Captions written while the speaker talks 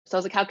So I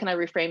was like, how can I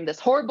reframe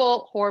this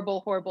horrible, horrible,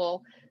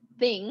 horrible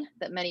thing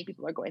that many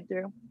people are going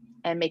through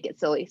and make it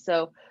silly?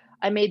 So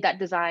I made that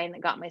design,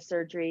 got my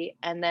surgery,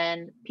 and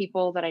then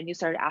people that I knew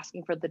started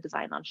asking for the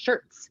design on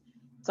shirts.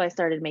 So I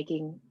started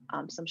making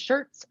some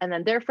shirts, and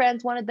then their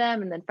friends wanted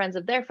them, and then friends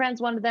of their friends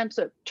wanted them.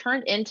 So it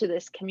turned into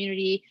this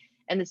community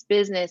and this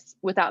business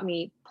without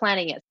me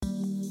planning it.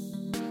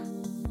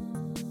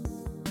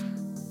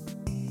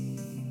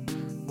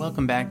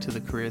 Welcome back to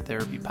the Career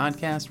Therapy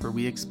Podcast, where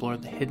we explore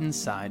the hidden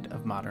side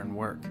of modern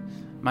work.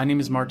 My name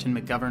is Martin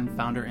McGovern,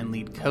 founder and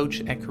lead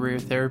coach at Career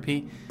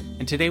Therapy,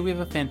 and today we have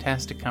a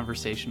fantastic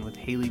conversation with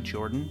Haley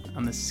Jordan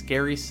on the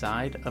scary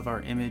side of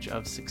our image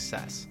of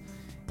success.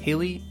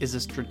 Haley is a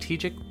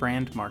strategic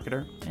brand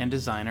marketer and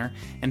designer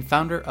and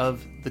founder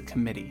of The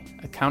Committee,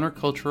 a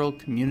countercultural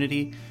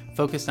community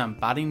focused on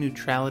body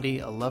neutrality,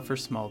 a love for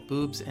small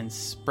boobs, and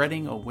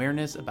spreading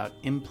awareness about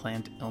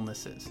implant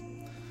illnesses.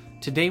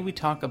 Today we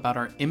talk about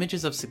our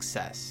images of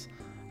success,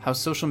 how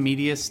social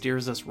media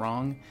steers us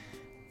wrong,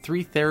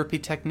 3 therapy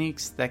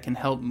techniques that can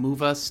help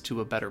move us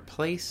to a better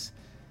place,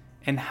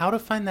 and how to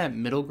find that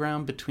middle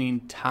ground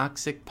between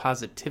toxic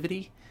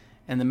positivity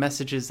and the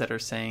messages that are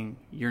saying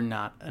you're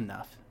not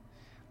enough.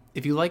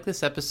 If you like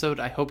this episode,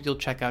 I hope you'll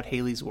check out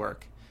Haley's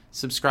work.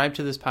 Subscribe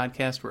to this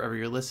podcast wherever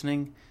you're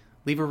listening,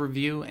 leave a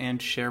review,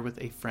 and share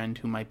with a friend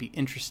who might be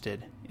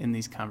interested in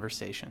these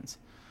conversations.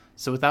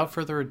 So without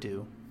further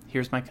ado,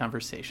 here's my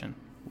conversation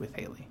with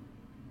Haley.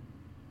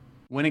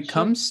 When it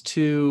comes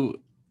to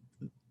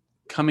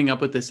coming up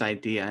with this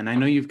idea, and I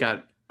know you've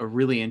got a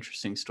really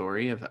interesting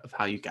story of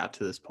how you got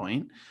to this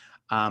point,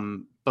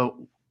 but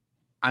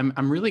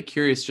I'm really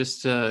curious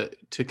just to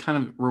kind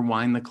of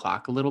rewind the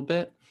clock a little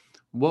bit.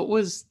 What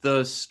was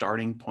the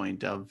starting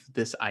point of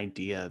this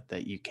idea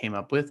that you came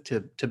up with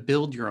to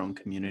build your own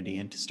community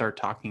and to start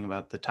talking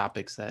about the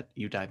topics that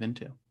you dive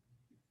into?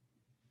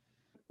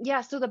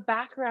 Yeah, so the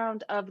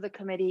background of the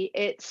committee,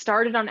 it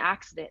started on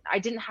accident. I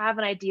didn't have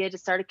an idea to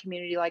start a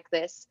community like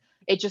this.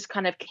 It just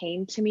kind of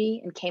came to me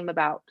and came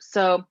about.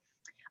 So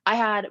I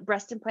had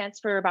breast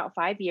implants for about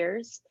 5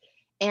 years.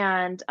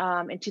 And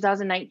in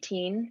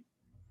 2019,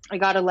 I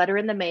got a letter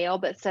in the mail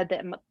that said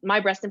that my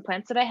breast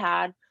implants that I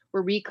had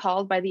were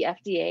recalled by the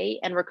FDA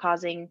and were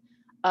causing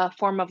a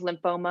form of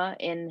lymphoma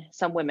in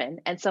some women.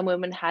 And some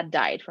women had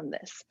died from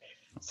this.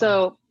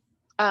 So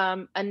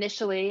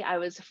initially, I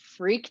was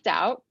freaked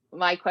out.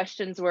 My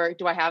questions were,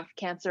 do I have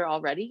cancer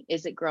already?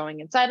 Is it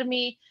growing inside of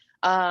me?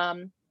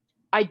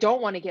 I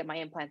don't want to get my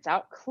implants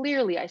out.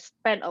 Clearly, I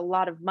spent a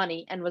lot of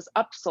money and was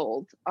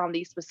upsold on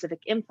these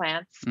specific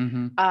implants.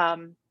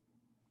 Mm-hmm.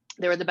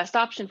 They were the best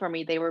option for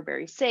me. They were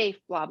very safe,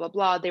 blah, blah,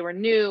 blah. They were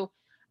new.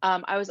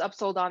 I was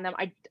upsold on them.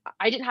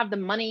 I didn't have the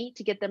money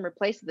to get them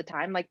replaced at the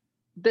time. Like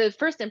the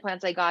first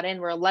implants I got in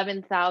were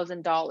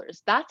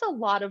 $11,000. That's a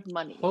lot of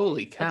money.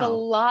 Holy cow. That's a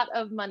lot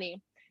of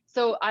money.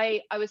 So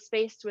I was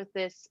faced with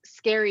this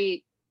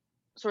scary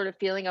sort of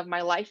feeling of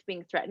my life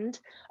being threatened,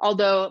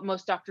 although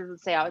most doctors would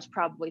say I was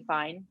probably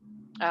fine.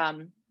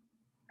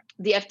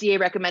 The FDA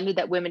recommended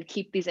that women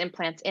keep these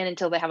implants in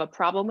until they have a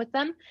problem with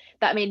them.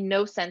 That made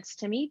no sense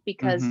to me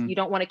because Mm-hmm. you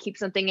don't want to keep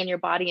something in your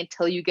body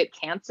until you get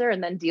cancer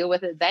and then deal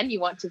with it. Then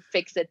you want to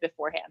fix it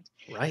beforehand.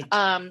 Right.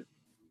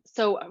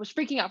 So I was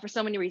freaking out for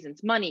so many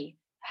reasons: money,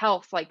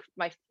 health, like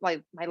my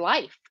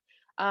life,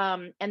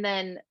 and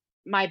then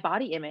my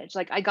body image.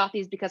 Like I got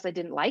these because I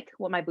didn't like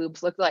what my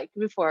boobs looked like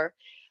before.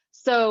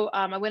 So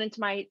I went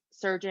into my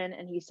surgeon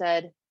and he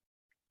said,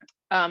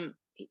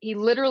 he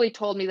literally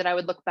told me that I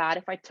would look bad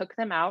if I took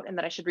them out and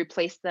that I should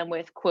replace them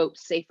with, quote,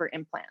 safer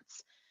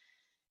implants.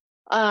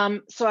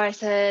 So I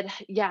said,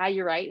 yeah,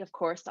 you're right. Of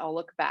course, I'll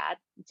look bad.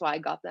 That's why I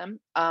got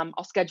them.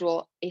 I'll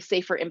schedule a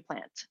safer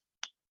implant.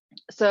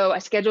 So I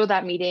scheduled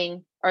that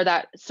meeting or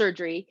that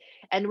surgery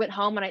and went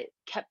home, and I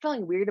kept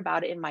feeling weird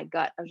about it in my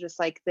gut. I was just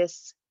like,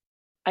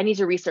 I need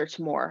to research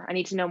more. I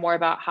need to know more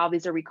about how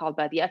these are recalled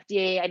by the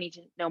FDA. I need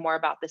to know more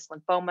about this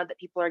lymphoma that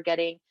people are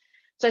getting.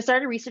 So I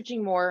started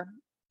researching more.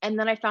 And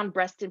then I found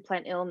breast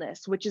implant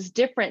illness, which is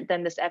different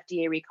than this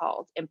FDA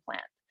recalled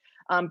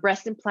implant.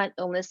 Breast implant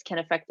illness can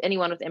affect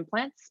anyone with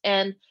implants.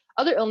 And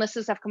other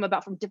illnesses have come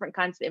about from different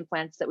kinds of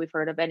implants that we've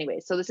heard of anyway.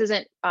 So this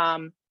isn't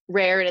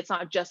rare, and it's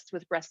not just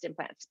with breast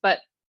implants. But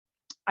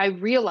I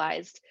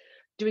realized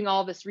doing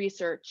all this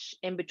research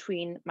in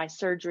between my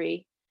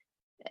surgery,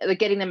 like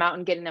getting them out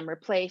and getting them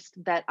replaced,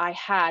 that I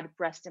had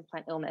breast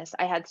implant illness.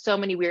 I had so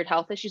many weird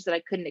health issues that I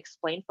couldn't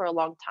explain for a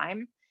long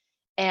time.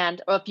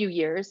 And a few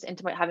years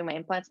into having my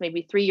implants,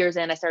 maybe 3 years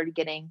in, I started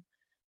getting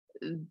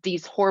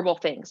these horrible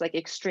things like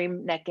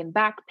extreme neck and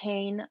back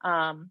pain,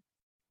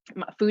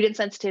 food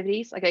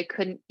insensitivities. Like I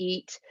couldn't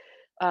eat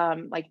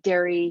like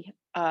dairy.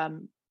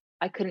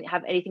 I couldn't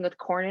have anything with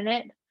corn in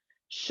it.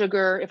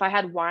 Sugar. If I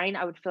had wine,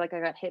 I would feel like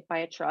I got hit by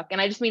a truck.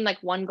 And I just mean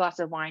like one glass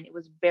of wine. It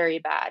was very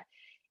bad.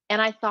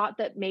 And I thought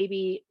that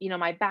maybe,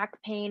 my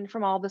back pain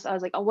from all this, I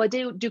was like, oh, well, I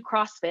do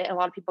CrossFit. And a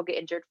lot of people get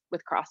injured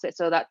with CrossFit.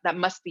 So that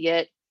must be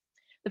it.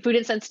 The food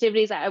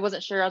insensitivities, I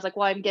wasn't sure. I was like,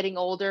 well, I'm getting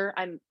older.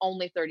 I'm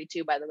only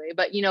 32, by the way.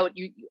 But, you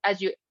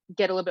as you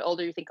get a little bit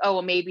older, you think, oh,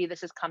 well, maybe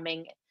this is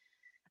coming.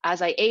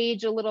 as I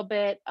age a little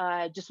bit,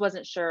 just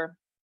wasn't sure.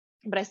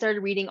 But I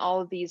started reading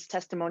all of these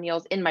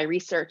testimonials in my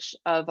research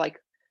of like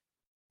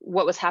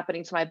what was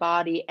happening to my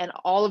body, and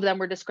all of them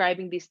were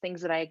describing these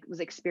things that I was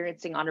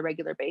experiencing on a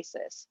regular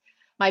basis.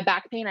 My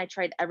back pain, I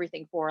tried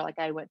everything for. Like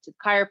I went to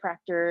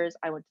chiropractors,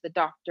 I went to the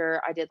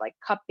doctor, I did like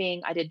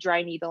cupping, I did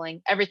dry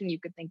needling, everything you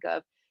could think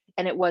of,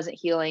 and it wasn't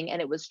healing.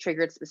 And it was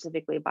triggered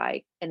specifically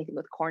by anything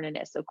with corn in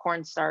it. So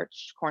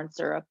cornstarch, corn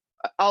syrup,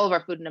 all of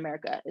our food in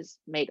America is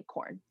made of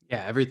corn.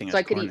 Yeah, everything So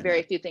has I could corn eat in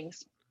very it. few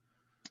things.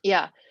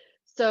 Yeah.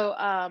 So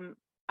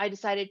I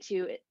decided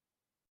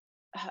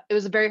it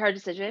was a very hard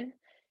decision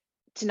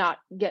to not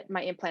get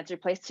my implants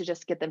replaced, to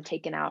just get them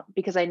taken out,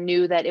 because I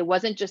knew that it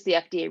wasn't just the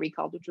FDA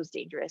recalled, which was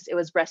dangerous. It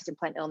was breast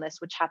implant illness,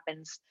 which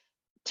happens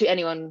to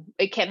anyone.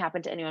 It can't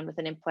happen to anyone with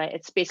an implant.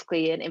 It's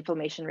basically an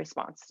inflammation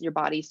response. Your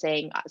body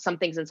saying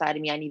something's inside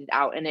of me, I need it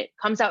out, and it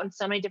comes out in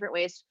so many different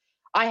ways.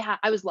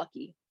 I was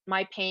lucky.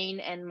 My pain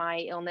and my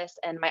illness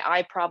and my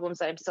eye problems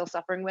that I'm still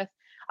suffering with,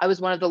 I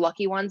was one of the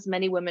lucky ones.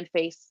 Many women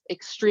face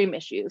extreme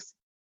issues,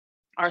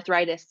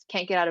 arthritis,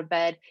 can't get out of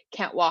bed,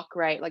 can't walk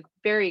right, like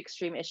very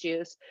extreme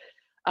issues.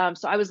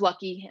 So I was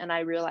lucky and I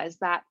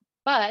realized that.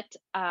 But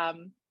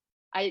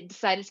I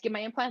decided to get my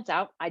implants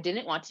out. I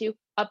didn't want to.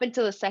 Up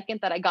until the second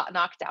that I got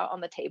knocked out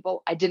on the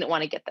table, I didn't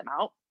want to get them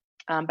out.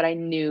 But I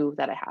knew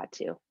that I had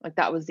to. Like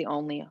that was the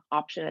only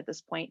option at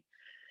this point.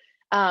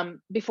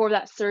 Before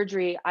that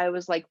surgery, I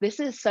was like, this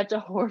is such a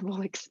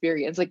horrible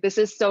experience. Like this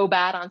is so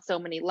bad on so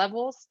many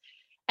levels.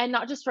 And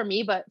not just for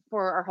me, but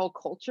for our whole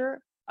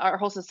culture, our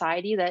whole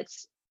society,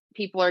 that's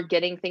people are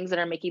getting things that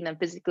are making them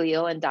physically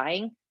ill and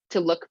dying to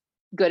look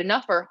good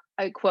enough, or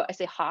I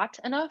say hot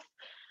enough.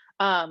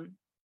 Um,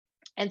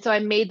 and so I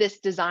made this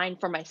design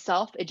for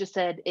myself. It just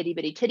said itty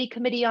bitty titty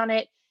committee on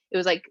it. It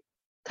was like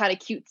kind of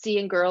cutesy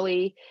and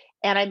girly.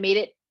 And I made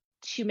it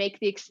to make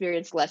the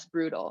experience less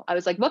brutal. I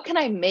was like, what can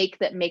I make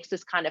that makes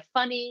this kind of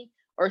funny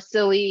or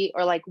silly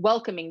or like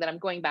welcoming, that I'm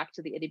going back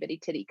to the itty bitty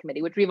titty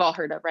committee, which we've all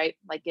heard of, right?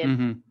 Like in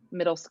Hmm.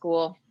 middle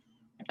school.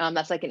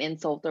 That's like an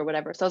insult or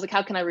whatever. So I was like,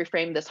 how can I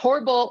reframe this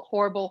horrible,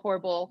 horrible,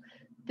 horrible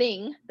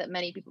thing that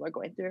many people are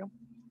going through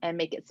and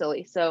make it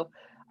silly? So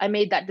I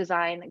made that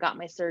design, got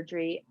my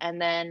surgery, and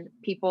then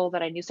people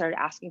that I knew started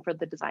asking for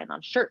the design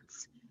on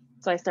shirts.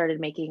 So I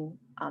started making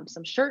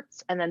some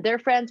shirts, and then their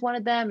friends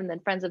wanted them, and then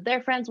friends of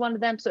their friends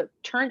wanted them. So it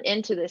turned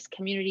into this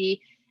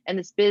community and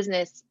this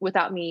business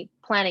without me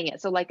planning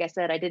it. So like I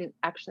said, I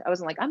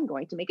wasn't like, I'm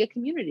going to make a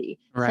community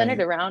centered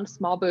Right. around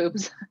small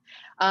boobs.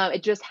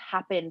 It just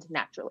happened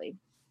naturally.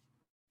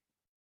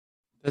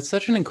 That's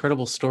such an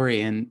incredible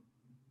story. And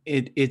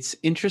it's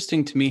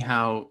interesting to me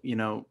how,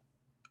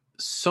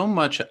 so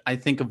much I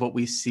think of what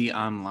we see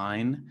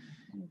online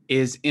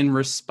is in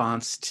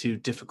response to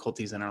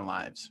difficulties in our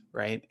lives,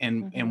 right?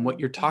 And what Mhm,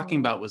 you're talking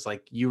mhm, about was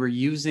like you were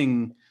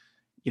using,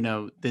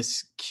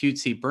 this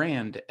cutesy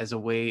brand as a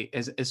way,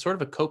 as sort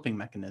of a coping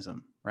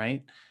mechanism,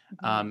 right?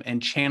 mhm,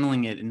 And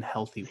channeling it in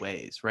healthy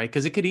ways, right?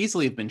 Because it could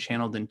easily have been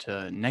channeled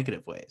into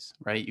negative ways,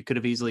 right? You could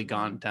have easily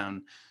gone mhm,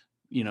 down,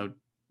 you know,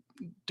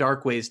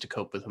 dark ways to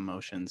cope with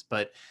emotions,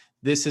 but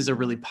this is a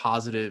really mhm.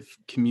 positive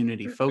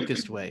community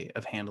focused way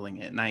of handling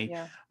it. And I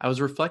Yeah. I was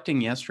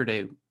reflecting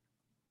yesterday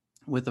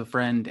with a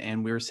friend,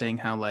 and we were saying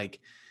how, like,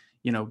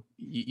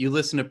 you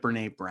listen to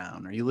Brene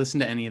Brown or you listen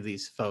to any of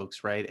these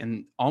folks, right?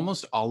 And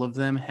almost all of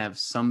them have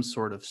some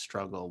sort of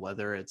struggle,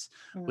 whether it's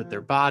with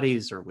their Mm,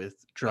 bodies or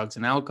with drugs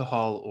and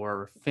alcohol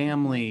or mhm,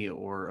 family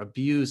or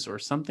abuse or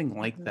something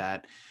like mhm,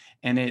 that.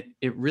 And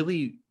it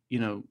really,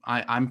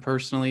 I'm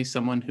personally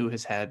someone who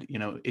has had,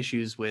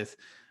 issues with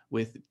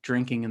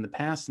drinking in the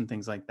past and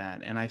things like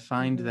that. And I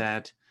find mhm,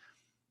 that,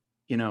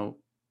 you know,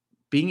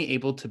 being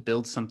able to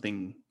build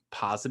something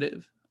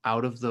positive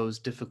out of those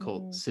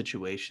difficult mhm,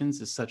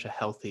 situations is such a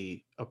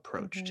healthy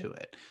approach mhm, to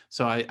it.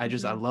 So I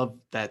mhm, love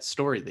that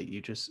story that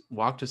you just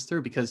walked us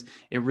through, because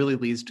it really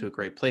leads to a mhm,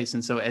 great place.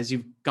 And so as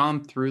you've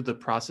gone through the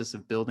process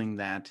of building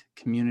that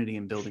community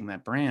and building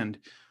that brand,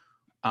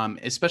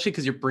 especially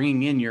because you're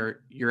bringing in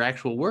your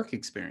actual work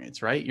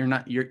experience, right? You're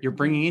mhm,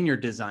 bringing in your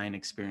design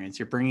experience,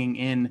 you're bringing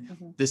in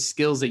mhm. the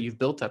skills that you've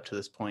built up to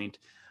this point.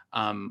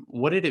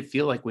 What did it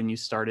feel like when you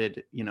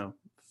started,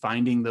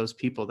 finding those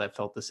people that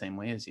felt the same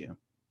way as you?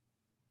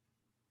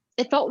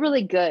 It felt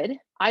really good.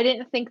 I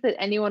didn't think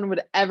that anyone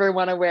would ever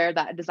wanna wear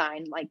that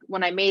design. Like,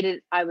 when I made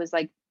it, I was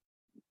like,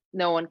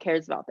 "No one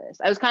cares about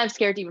this." I was kind of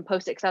scared to even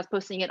post it because I was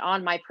posting it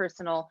on my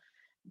personal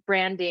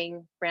brand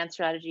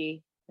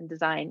strategy, and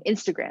design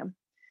Instagram.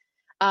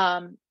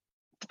 Um,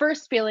 the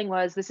first feeling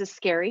was, "This is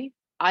scary.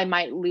 I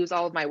might lose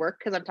all of my work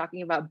because 'cause I'm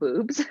talking about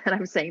boobs and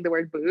I'm saying the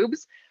word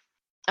boobs."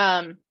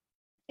 Um,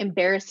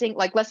 Embarrassing,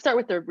 like, let's start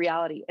with the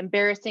reality.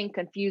 Embarrassing,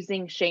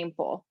 confusing,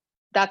 shameful.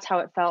 That's how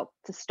it felt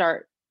to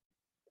start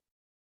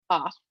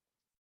off,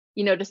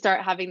 to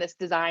start having this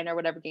design or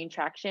whatever gain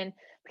traction,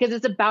 because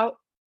it's about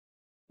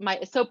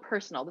it's so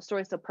personal. The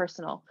story is so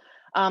personal.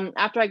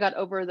 After I got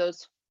over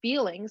those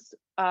feelings,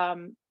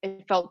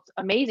 it felt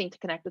amazing to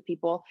connect with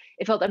people.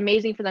 It felt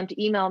amazing for them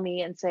to email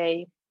me and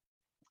say,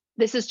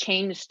 this has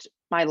changed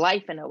my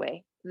life in a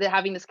way.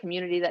 having this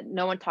community that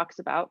no one talks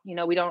about.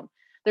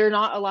 There are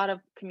not a lot of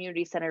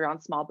communities centered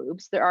around small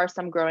boobs. There are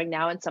some growing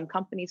now and some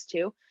companies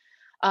too.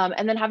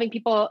 And then having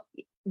people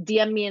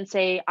DM me and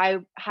say, I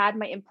had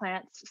my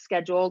implants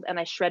scheduled and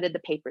I shredded the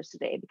papers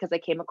today because I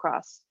came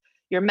across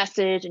your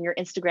message and your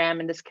Instagram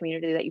and this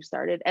community that you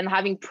started, and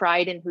having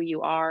pride in who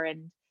you are,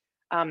 and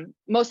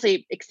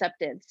mostly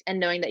acceptance and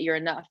knowing that you're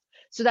enough.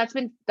 So that's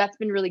been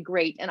really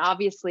great. And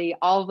obviously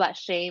all of that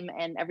shame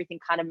and everything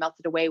kind of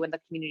melted away when the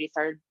community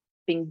started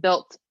being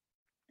built.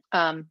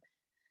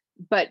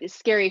 But it's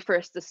scary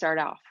first to start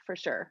off, for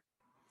sure.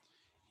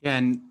 Yeah,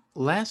 and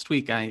last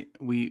week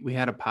we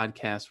had a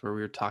podcast where we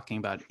were talking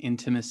about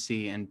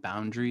intimacy and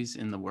boundaries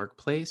in the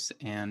workplace,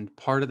 and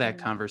part of that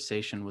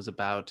conversation was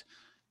about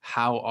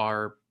how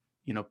our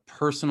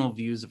personal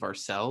views of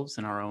ourselves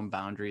and our own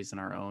boundaries and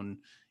our own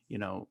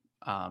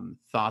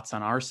thoughts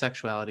on our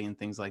sexuality and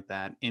things like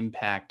that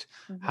impact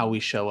how we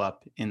show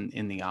up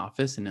in the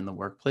office and in the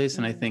workplace.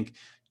 And I think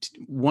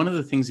one of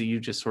the things that you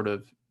just sort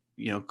of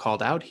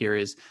called out here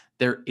is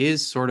there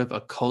is sort of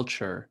a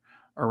culture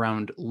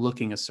around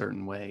looking a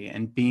certain way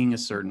and being a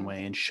certain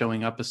way and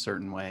showing up a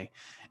certain way.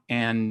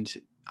 And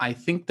I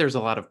think there's a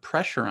lot of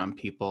pressure on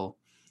people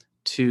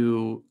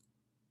to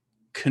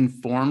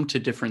conform to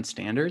different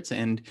standards.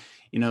 And,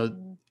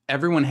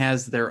 everyone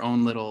has their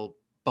own little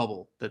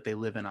bubble that they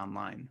live in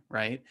online,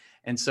 right?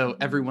 And so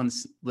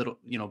everyone's little,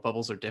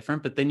 bubbles are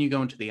different. But then you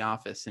go into the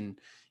office and,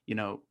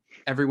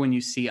 everyone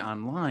you see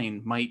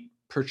online might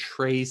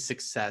portray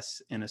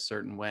success in a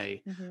certain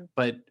way.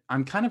 But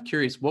I'm kind of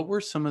curious, what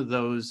were some of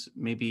those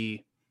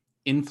maybe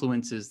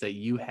influences that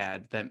you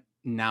had that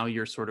now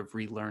you're sort of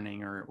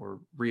relearning or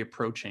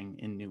reapproaching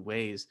in new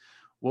ways?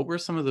 What were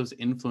some of those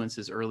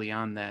influences early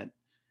on that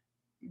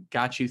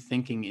got you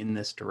thinking in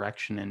this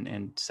direction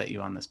and set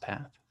you on this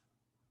path?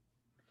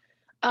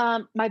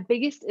 My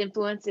biggest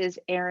influence is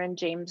Aaron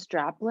James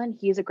Draplin.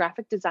 He's a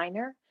graphic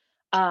designer.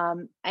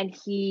 And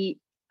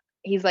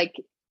he's like,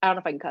 I don't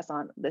know if I can cuss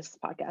on this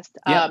podcast.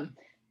 Yeah.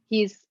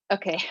 He's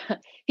okay. I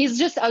was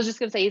just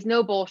gonna say he's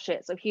no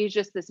bullshit. So he's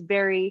just this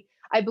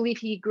I believe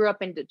he grew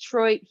up in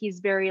Detroit. He's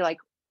very like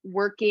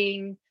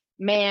working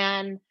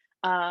man,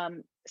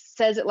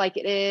 says it like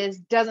it is,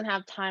 doesn't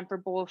have time for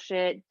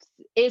bullshit,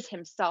 is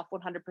himself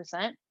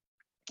 100%.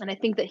 And I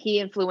think that he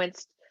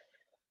influenced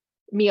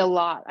me a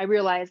lot. I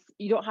realized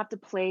you don't have to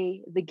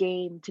play the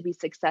game to be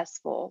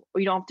successful,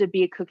 or you don't have to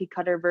be a cookie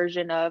cutter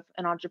version of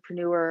an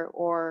entrepreneur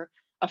or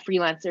a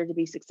freelancer to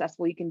be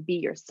successful. You can be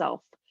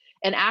yourself.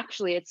 And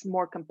actually, it's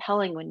more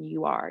compelling when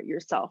you are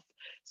yourself.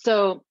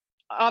 So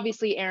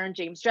obviously, Aaron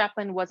James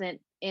Draplin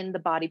wasn't in the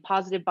body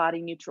positive,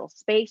 body neutral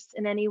space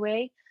in any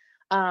way.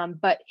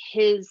 But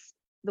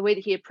the way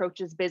that he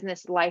approaches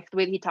business life, the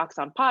way that he talks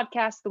on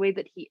podcasts, the way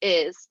that he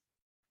is,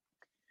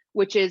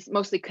 which is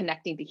mostly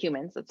connecting to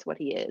humans. That's what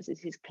he is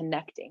he's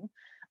connecting,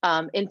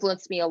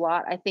 influenced me a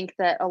lot. I think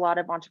that a lot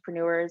of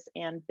entrepreneurs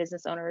and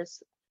business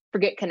owners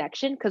forget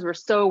connection because we're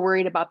so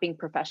worried about being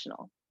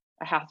professional.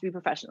 I have to be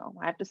professional.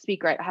 I have to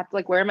speak right. I have to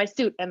like wear my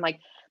suit, and like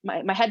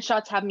my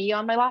headshots have me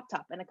on my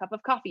laptop and a cup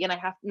of coffee. And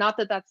not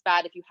that that's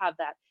bad if you have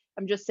that.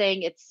 I'm just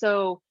saying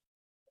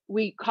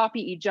we copy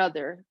each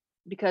other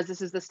because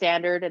this is the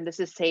standard and this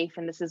is safe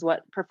and this is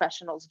what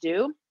professionals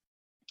do.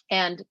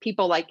 And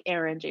people like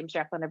Aaron James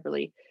Draplin have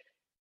really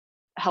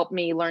helped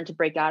me learn to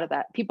break out of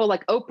that. People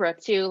like Oprah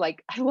too.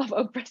 Like I love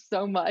Oprah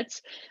so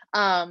much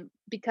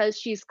because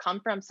she's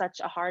come from such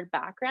a hard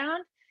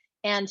background,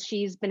 and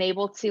she's been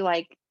able to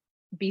like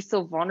be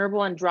so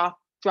vulnerable and drop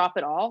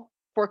it all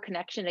for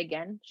connection.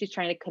 Again, she's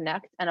trying to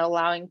connect and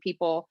allowing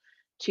people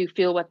to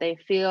feel what they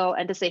feel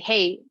and to say,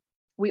 hey,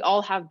 we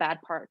all have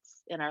bad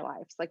parts in our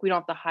lives. Like we don't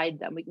have to hide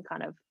them. We can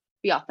kind of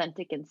be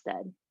authentic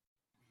instead.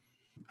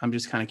 I'm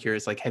just kind of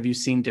curious, like, have you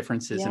seen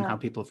differences in how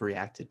people have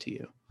reacted to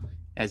you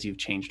as you've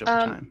changed over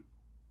time?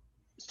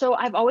 So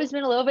I've always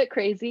been a little bit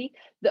crazy.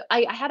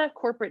 I had a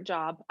corporate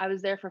job. I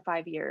was there for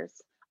 5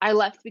 years. I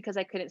left because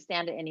I couldn't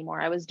stand it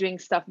anymore. I was doing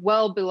stuff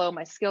well below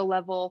my skill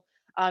level.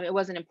 It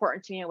wasn't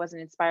important to me. It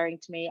wasn't inspiring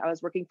to me. I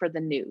was working for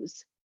the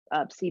news,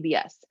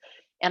 CBS,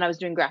 and I was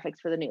doing graphics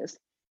for the news.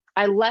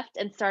 I left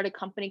and started a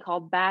company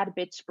called Bad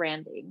Bitch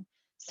Branding.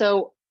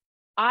 So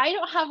I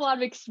don't have a lot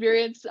of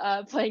experience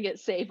playing it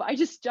safe. I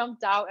just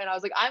jumped out and I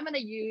was like, I'm going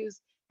to use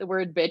the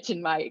word bitch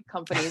in my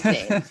company's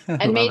name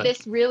and made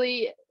this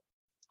really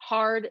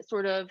hard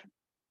sort of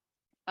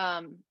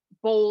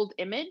bold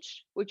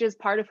image, which is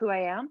part of who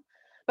I am.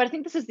 But I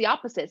think this is the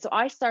opposite. So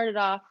I started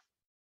off,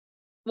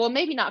 well,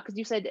 maybe not, because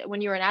you said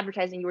when you were in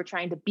advertising, you were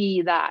trying to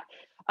be that.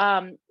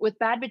 With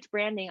Bad Bitch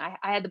Branding, I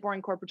had the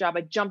boring corporate job.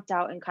 I jumped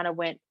out and kind of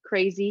went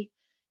crazy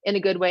in a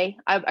good way.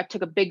 I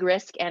took a big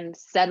risk and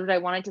said what I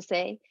wanted to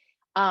say.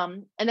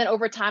 And then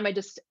over time, I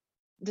just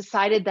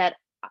decided that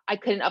I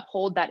couldn't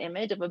uphold that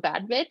image of a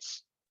bad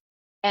bitch.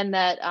 And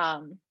that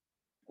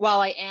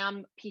while I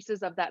am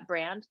pieces of that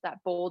brand, that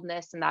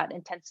boldness and that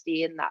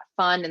intensity and that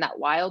fun and that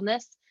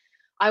wildness,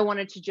 I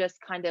wanted to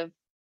just kind of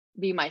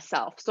be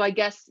myself. So I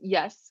guess,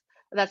 yes,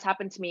 that's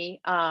happened to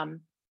me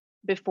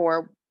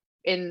before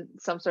in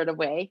some sort of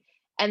way.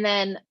 And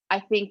then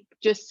I think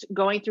just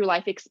going through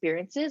life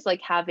experiences,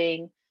 like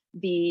having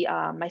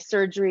my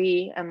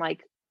surgery and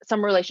like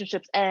some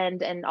relationships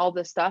end and all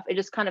this stuff, it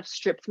just kind of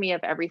stripped me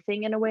of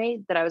everything in a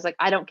way that I was like,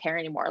 I don't care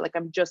anymore. Like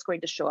I'm just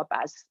going to show up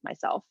as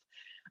myself.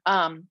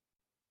 Um,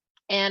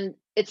 and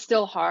it's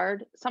still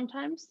hard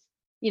sometimes,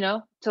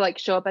 to like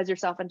show up as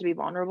yourself and to be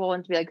vulnerable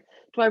and to be like,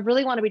 do I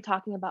really want to be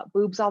talking about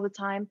boobs all the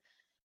time?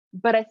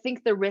 But I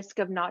think the risk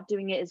of not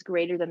doing it is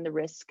greater than the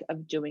risk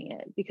of doing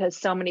it, because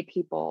so many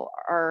people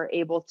are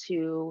able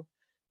to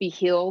be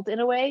healed in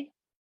a way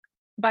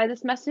by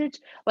this message.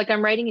 Like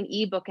I'm writing an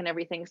ebook and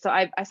everything. So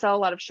I sell a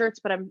lot of shirts,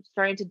 but I'm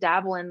starting to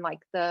dabble in like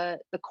the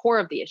core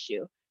of the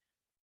issue.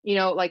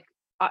 Like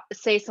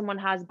say someone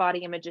has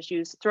body image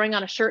issues, throwing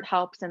on a shirt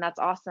helps, and that's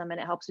awesome.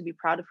 And it helps you be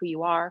proud of who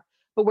you are.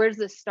 But where does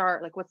this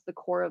start? Like, what's the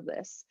core of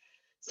this?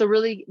 So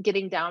really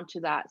getting down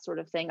to that sort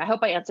of thing. I hope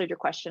I answered your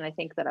question. I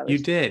think that I You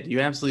was did. You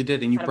absolutely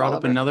did. And you kind of all brought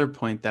up over. another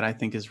point that I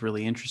think is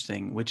really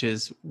interesting, which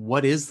is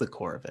what is the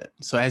core of it?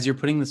 So as you're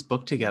putting this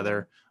book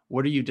together,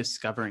 what are you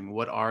discovering?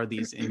 What are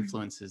these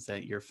influences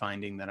that you're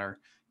finding that are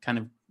kind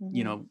of,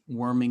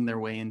 worming their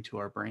way into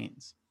our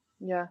brains?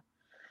 Yeah.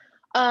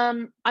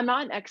 I'm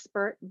not an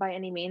expert by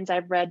any means.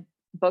 I've read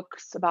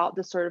books about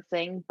this sort of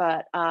thing,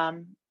 but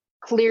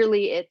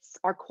clearly it's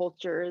our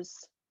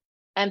culture's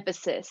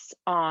emphasis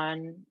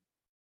on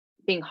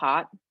being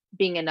hot,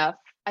 being enough.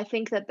 I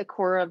think that the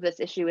core of this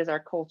issue is our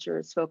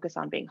culture's focus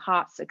on being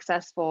hot,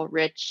 successful,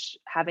 rich,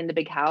 having the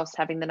big house,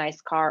 having the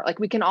nice car. Like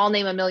we can all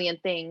name a million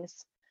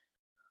things.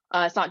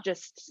 It's not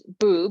just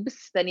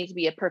boobs that need to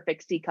be a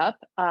perfect C cup.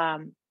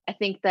 I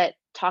think that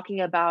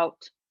talking about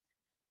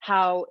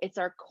how it's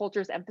our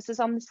culture's emphasis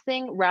on this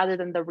thing rather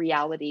than the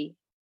reality.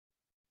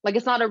 Like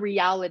it's not a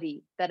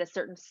reality that a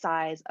certain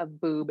size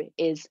of boob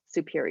is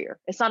superior.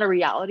 It's not a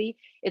reality.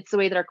 It's the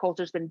way that our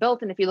culture's been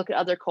built. And if you look at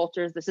other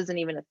cultures, this isn't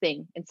even a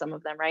thing in some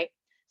of them, right?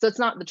 So it's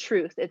not the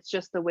truth. It's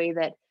just the way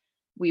that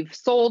we've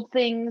sold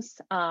things.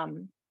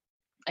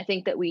 I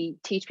think that we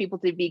teach people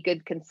to be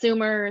good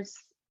consumers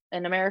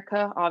in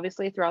America,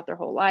 obviously, throughout their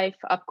whole life,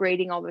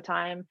 upgrading all the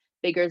time,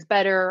 bigger is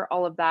better,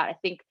 all of that. I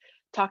think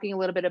talking a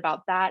little bit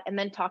about that, and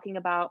then talking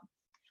about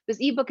this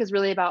ebook is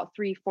really about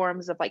 3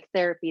 forms of like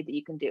therapy that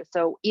you can do.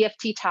 So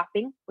EFT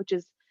tapping, which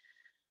is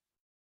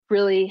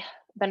really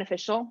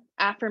beneficial,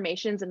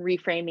 affirmations and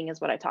reframing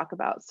is what I talk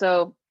about.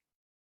 So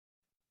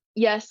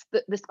yes,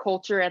 this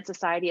culture and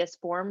society has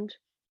formed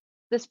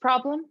this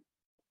problem,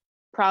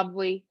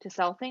 probably to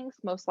sell things.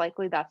 Most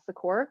likely that's the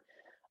core.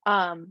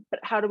 But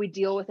how do we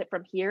deal with it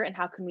from here, and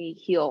how can we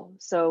heal?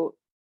 So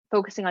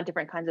focusing on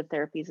different kinds of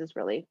therapies is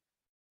really,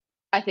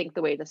 I think,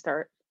 the way to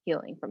start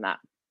healing from that.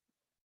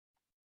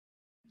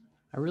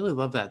 I really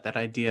love that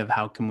idea of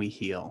how can we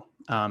heal?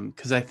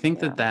 Because I think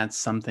that that's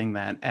something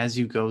that as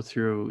you go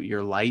through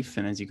your life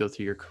and as you go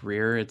through your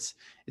career, it's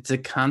a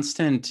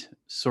constant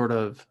sort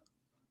of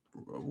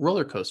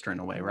roller coaster in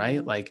a way,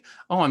 right? Like,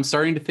 oh, I'm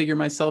starting to figure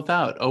myself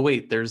out. Oh,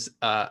 wait, there's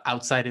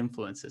outside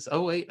influences.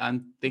 Oh, wait,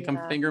 I'm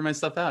figuring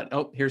myself out.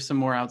 Oh, here's some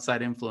more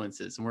outside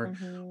influences. And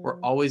we're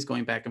always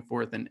going back and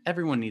forth, and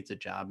everyone needs a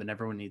job and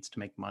everyone needs to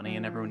make money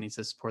and everyone needs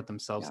to support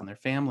themselves and their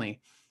family.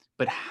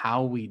 But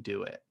how we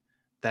do it,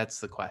 that's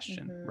the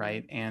question,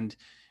 right? And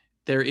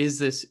there is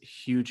this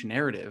huge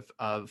narrative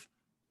of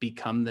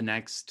become the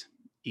next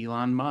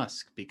Elon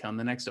Musk, become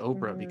the next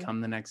Oprah,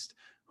 become the next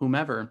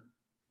whomever.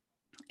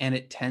 And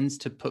it tends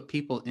to put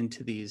people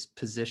into these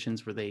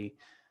positions where they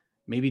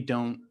maybe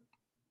don't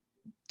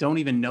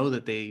even know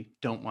that they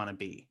don't want to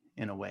be,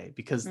 in a way,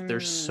 because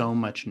there's so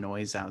much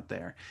noise out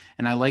there.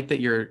 And I like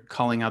that you're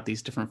calling out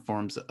these different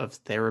forms of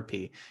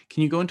therapy.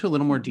 Can you go into a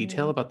little more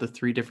detail about the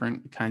 3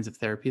 different kinds of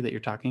therapy that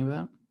you're talking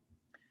about?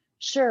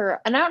 Sure.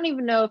 And I don't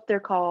even know if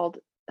they're called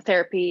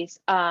therapies.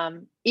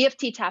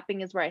 EFT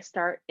tapping is where I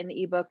start in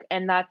the ebook,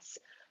 and that's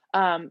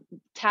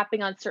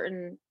tapping on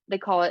certain, they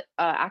call it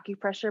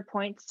acupressure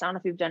points. I don't know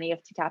if you've done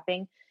EFT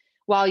tapping,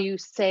 while you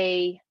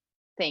say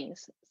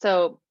things.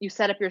 So you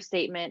set up your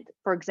statement.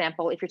 For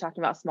example, if you're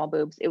talking about small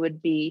boobs, it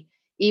would be,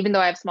 even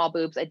though I have small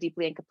boobs, I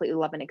deeply and completely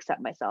love and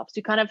accept myself. So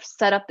you kind of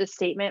set up this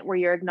statement where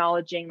you're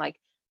acknowledging like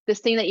this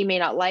thing that you may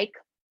not like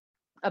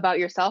about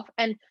yourself.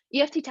 And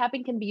EFT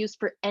tapping can be used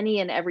for any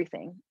and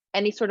everything,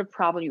 any sort of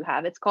problem you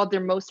have. It's called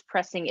their most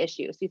pressing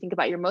issue. So you think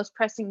about your most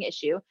pressing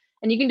issue,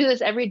 and you can do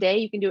this every day.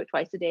 You can do it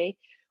twice a day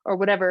or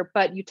whatever,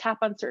 but you tap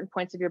on certain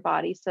points of your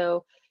body.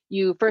 So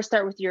you first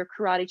start with your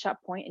karate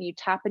chop point and you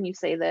tap and you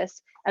say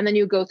this, and then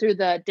you go through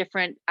the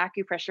different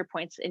acupressure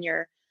points in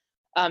your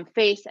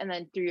face, and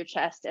then through your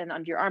chest and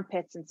under your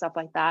armpits and stuff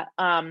like that.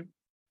 I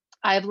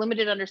have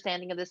limited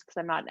understanding of this because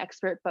I'm not an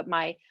expert, but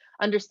my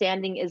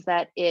understanding is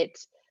that it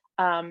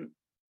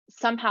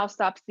somehow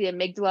stops the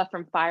amygdala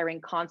from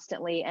firing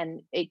constantly,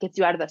 and it gets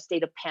you out of the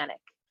state of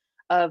panic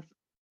of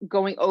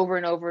going over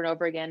and over and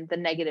over again the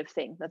negative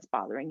thing that's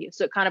bothering you.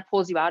 So it kind of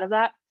pulls you out of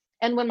that.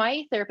 And when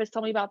my therapist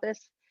told me about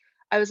this,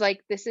 I was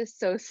like, this is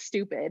so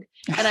stupid.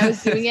 And I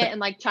was doing it and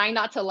like trying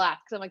not to laugh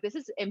because I'm like, this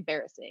is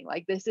embarrassing.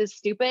 Like, this is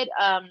stupid.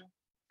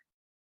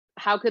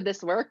 How could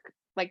this work?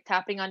 Like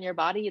tapping on your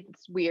body,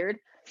 it's weird.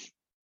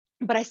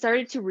 But I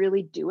started to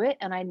really do it,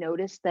 and I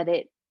noticed that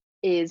it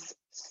is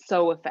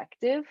so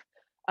effective.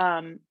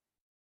 Um,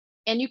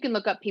 and you can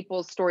look up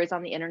people's stories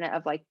on the internet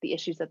of like the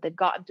issues that they've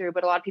gotten through,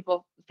 but a lot of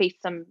people face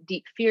some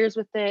deep fears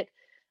with it.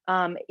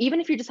 Even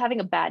if you're just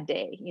having a bad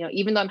day,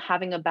 even though I'm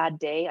having a bad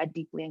day, I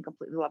deeply and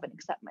completely love and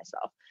accept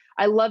myself.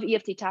 I love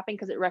EFT tapping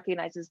because it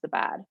recognizes the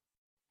bad.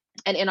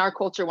 And in our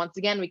culture, once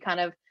again, we kind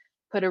of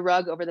put a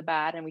rug over the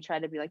bad and we try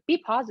to be like, be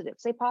positive,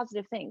 say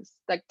positive things,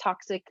 like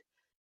toxic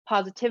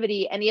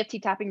positivity. And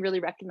EFT tapping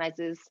really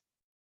recognizes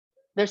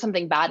there's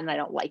something bad and I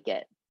don't like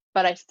it,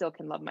 but I still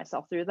can love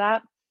myself through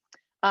that.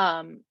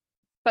 Um,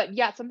 but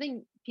yeah,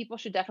 something people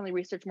should definitely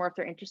research more if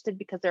they're interested,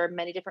 because there are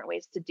many different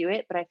ways to do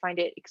it, but I find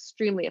it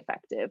extremely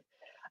effective.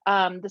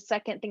 The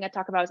second thing I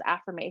talk about is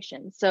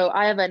affirmation. So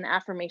I have an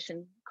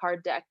affirmation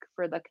card deck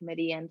for the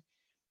committee, and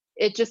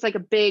it's just like a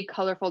big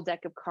colorful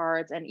deck of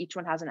cards, and each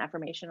one has an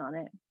affirmation on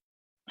it.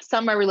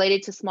 Some are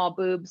related to small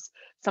boobs,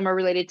 some are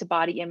related to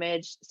body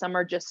image, some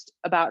are just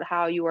about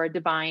how you are a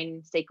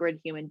divine, sacred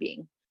human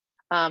being.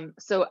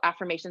 So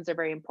affirmations are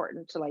very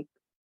important to like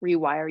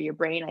rewire your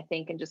brain, I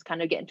think, and just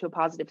kind of get into a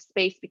positive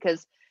space,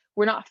 because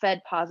we're not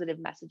fed positive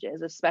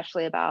messages,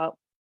 especially about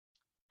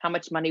how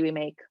much money we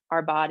make,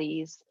 our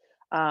bodies.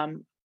 I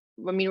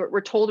mean,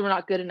 we're told we're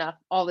not good enough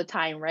all the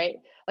time, right?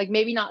 Like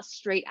maybe not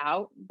straight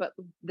out, but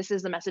this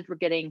is the message we're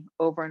getting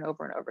over and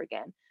over and over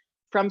again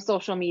from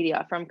social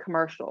media, from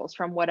commercials,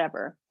 from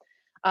whatever.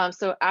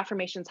 So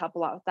affirmations help a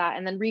lot with that.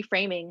 And then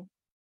reframing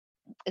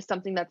is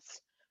something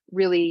that's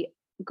really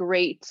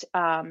great.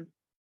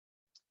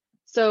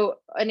 So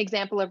an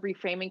example of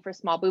reframing for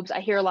small boobs, I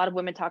hear a lot of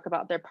women talk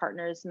about their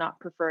partners not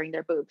preferring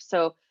their boobs.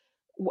 So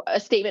a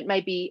statement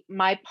might be,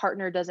 my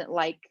partner doesn't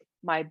like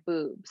my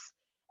boobs.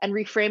 And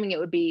reframing it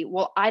would be,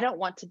 well, I don't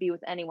want to be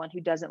with anyone who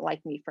doesn't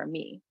like me for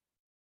me.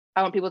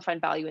 I want people to find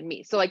value in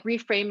me. So like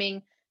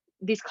reframing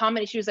these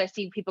common issues I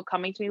see people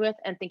coming to me with,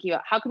 and thinking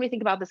about how can we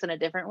think about this in a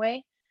different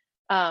way?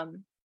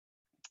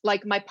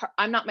 Like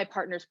I'm not my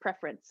partner's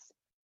preference.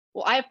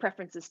 Well, I have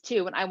preferences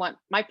too, and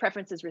my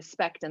preference is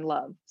respect and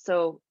love.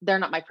 So they're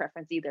not my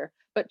preference either.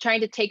 But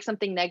trying to take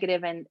something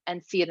negative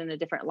and see it in a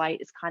different light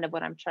is kind of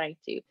what I'm trying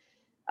to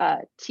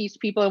teach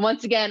people. And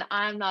once again,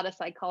 I'm not a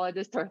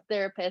psychologist or a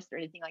therapist or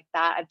anything like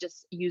that. I've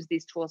just used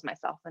these tools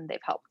myself, and they've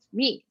helped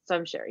me. So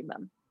I'm sharing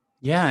them.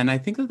 Yeah, and I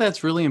think that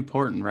that's really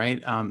important,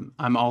 right?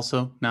 I'm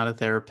also not a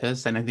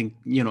therapist, and I think,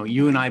 you and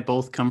Mm-hmm. I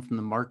both come from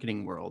the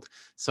marketing world.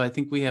 So I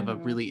think we have a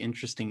Mm-hmm. really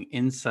interesting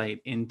insight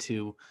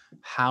into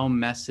how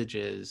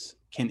messages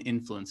can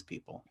influence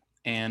people.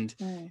 And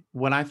Mm.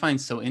 what I find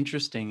so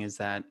interesting is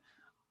that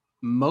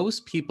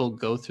most people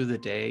go through the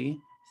day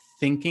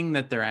thinking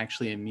that they're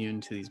actually immune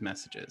to these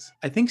messages.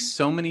 I think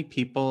so many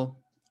people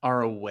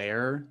are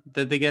aware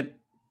that they get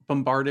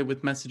bombarded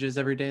with messages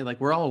every day.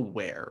 Like we're all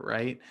aware,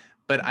 right?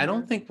 But I don't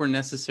Mm-hmm. think we're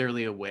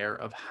necessarily aware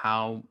of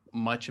how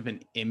much of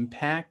an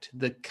impact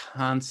the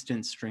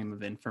constant stream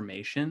of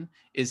information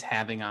is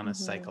having on us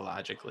Mm-hmm.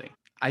 psychologically.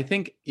 I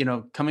think,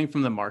 coming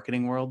from the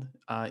marketing world,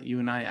 you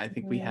and I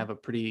think we Mm-hmm. have a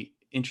pretty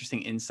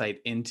interesting insight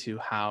into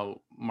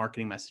how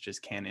marketing messages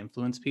can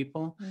influence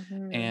people.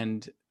 Mm-hmm.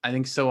 And I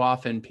think so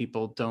often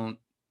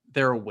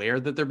they're aware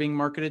that they're being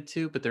marketed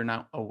to, but they're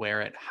not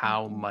aware at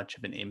how Mm-hmm. much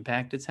of an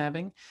impact it's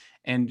having.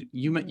 And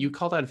you Mm-hmm.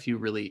 called out a few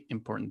really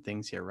important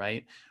things here,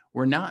 right?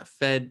 We're not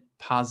fed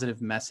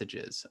positive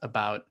messages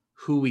about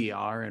who we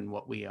are and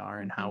what we are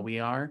and how Mm-hmm. we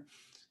are,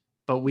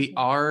 but we Mm-hmm.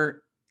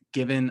 are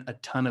given a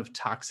ton of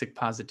toxic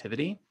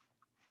positivity.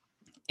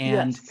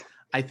 And Yes.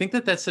 I think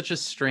that that's such a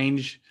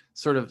strange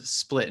sort of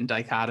split and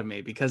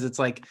dichotomy, because it's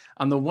like,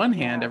 on the one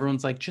hand, Yeah.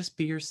 everyone's like, just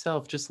be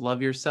yourself, just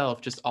love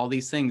yourself, just all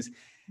these things.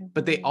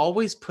 But they Mm-hmm.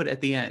 always put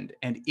at the end,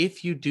 and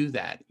if you do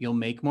that, you'll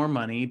make more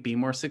money, be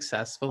more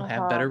successful,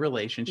 have better Uh-huh.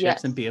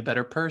 relationships, and Yes. be a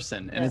better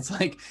person. And Yes. it's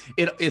like,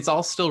 it's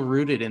all still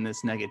rooted in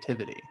this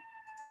negativity.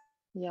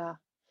 Yeah.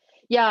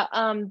 Yeah,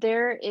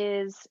 there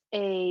is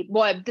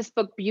this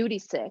book, Beauty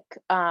Sick.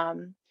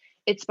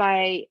 It's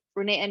by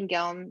Renee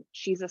Engeln.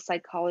 She's a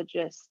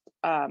psychologist,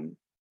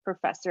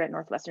 professor at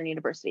Northwestern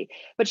University,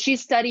 but she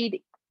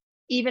studied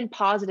even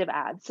positive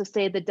ads. So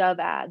say the Dove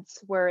ads,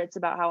 where it's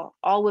about how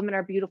all women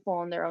are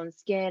beautiful in their own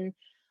skin,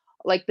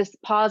 like this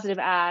positive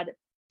ad.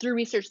 Through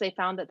research, they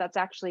found that that's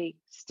actually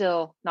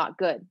still not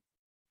good.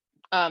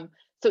 Um,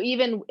 so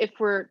even if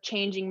we're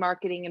changing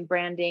marketing and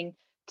branding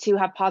to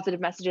have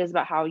positive messages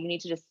about how you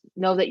need to just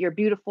know that you're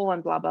beautiful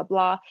and blah blah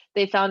blah,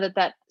 they found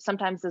that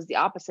sometimes is the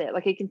opposite.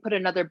 Like it can put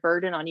another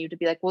burden on you to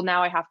be like, well,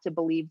 now I have to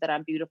believe that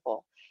I'm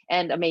beautiful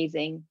and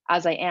amazing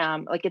as I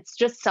am. Like it's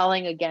just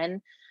selling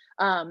again.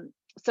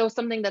 So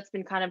something that's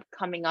been kind of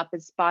coming up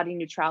is body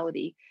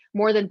neutrality,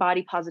 more than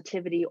body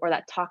positivity or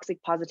that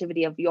toxic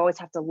positivity of you always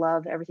have to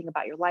love everything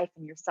about your life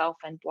and yourself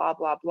and blah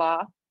blah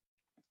blah.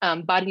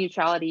 Body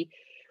neutrality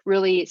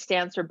really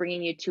stands for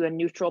bringing you to a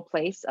neutral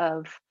place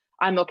of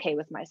I'm okay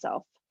with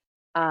myself,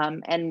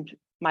 and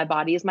my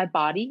body is my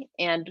body,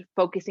 and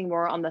focusing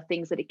more on the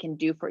things that it can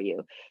do for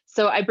you.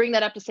 So I bring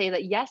that up to say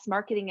that yes,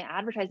 marketing and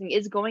advertising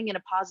is going in a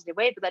positive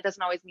way, but that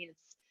doesn't always mean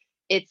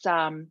it's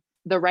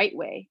the right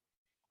way.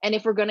 And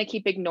if we're going to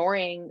keep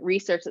ignoring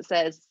research that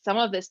says some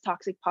of this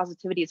toxic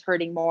positivity is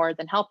hurting more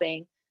than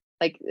helping,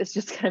 like it's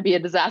just going to be a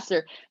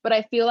disaster. But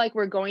I feel like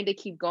we're going to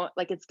keep going,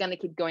 like it's going to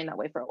keep going that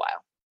way for a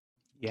while,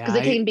 Yeah, because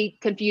it can be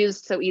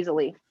confused so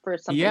easily for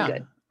something yeah,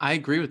 good. I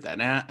agree with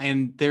that.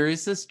 And there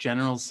is this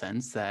general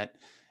sense that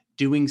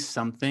doing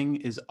something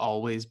is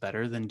always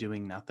better than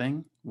doing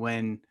nothing,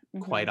 when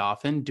quite Hmm.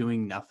 often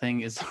doing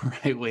nothing is the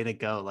right way to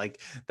go.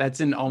 Like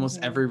that's in almost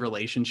Hmm. every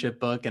relationship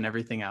book and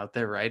everything out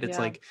there, right?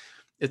 Yeah.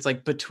 It's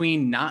like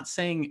between not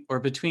saying, or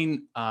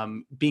between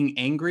being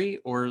angry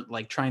or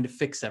like trying to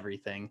fix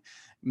everything.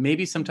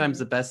 Maybe sometimes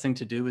Hmm. the best thing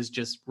to do is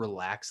just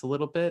relax a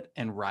little bit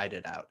and ride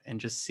it out and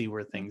just see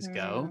where things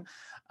go.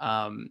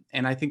 Hmm.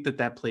 And I think that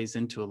that plays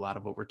into a lot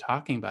of what we're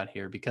talking about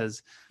here,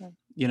 because,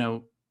 you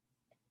know,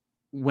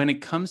 when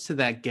it comes to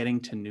that getting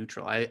to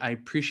neutral, I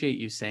appreciate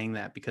you saying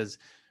that, because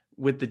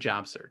with the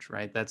job search,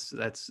 right?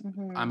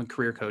 Hmm. I'm a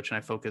career coach and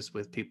I focus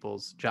with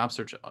people's job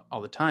search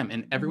all the time,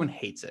 and everyone Hmm.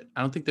 hates it.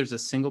 I don't think there's a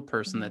single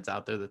person Hmm. that's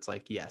out there that's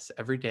like, yes,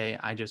 every day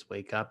I just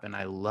wake up and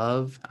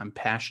I'm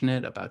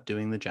passionate about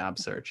doing the job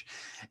search.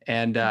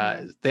 And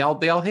Hmm. they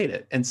all hate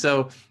it. And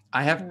so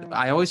Hmm.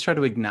 I always try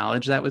to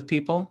acknowledge that with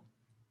people,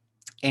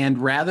 and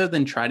rather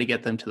than try to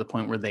get them to the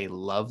point where they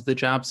love the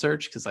job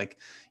search, because, like,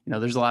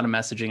 there's a lot of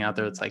messaging out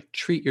there that's like,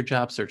 treat your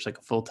job search like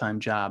a full-time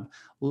job,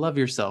 love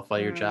yourself while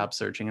you're Hmm. job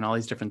searching, and all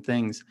these different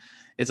things.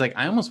 It's like,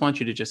 I almost want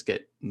you to just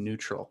get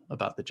neutral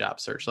about the job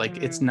search. Like,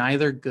 it's Hmm.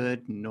 neither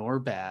good nor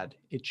bad.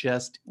 It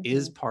just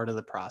is Hmm. part of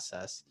the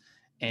process.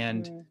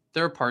 And Hmm.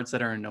 there are parts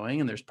that are annoying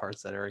and there's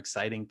parts that are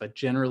exciting, but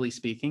generally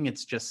speaking,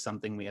 it's just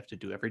something we have to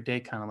do every day,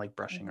 kind of like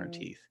brushing our Hmm.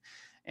 teeth.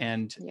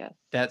 And Yes.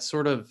 that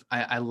sort of,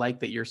 I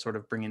like that you're sort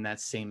of bringing that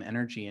same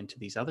energy into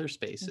these other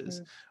spaces,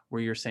 Hmm.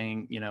 where you're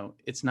saying,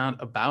 it's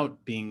not about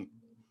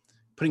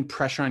putting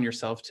pressure on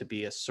yourself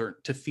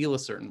to feel a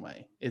certain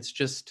way. It's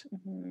just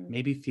Hmm.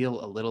 maybe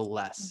feel a little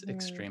less Hmm.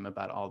 extreme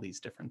about all these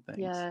different things.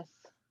 Yes.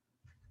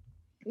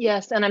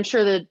 Yes, and I'm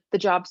sure the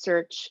job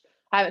search,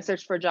 I haven't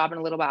searched for a job in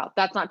a little while.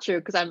 That's not true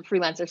because I'm a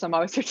freelancer, so I'm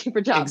always searching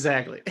for jobs.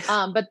 Exactly.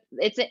 But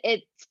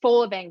it's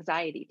full of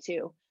anxiety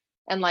too.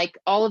 And like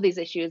all of these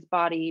issues,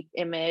 body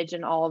image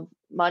and all of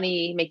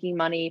money, making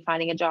money,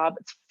 finding a job,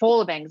 it's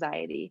full of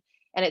anxiety.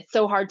 And it's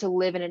so hard to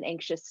live in an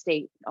anxious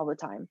state all the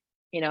time,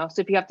 you know?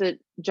 So if you have to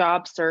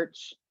job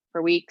search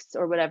for weeks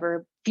or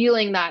whatever,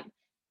 feeling that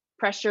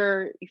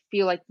pressure, you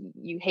feel like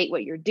you hate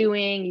what you're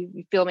doing,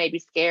 you feel maybe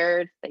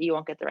scared that you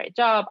won't get the right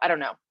job. I don't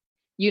know.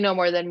 You know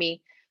more than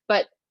me.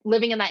 But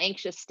living in that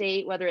anxious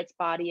state, whether it's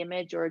body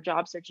image or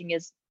job searching,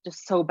 is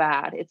just so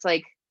bad. It's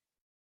like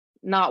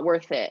not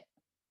worth it.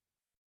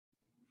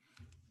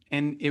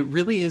 And it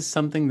really is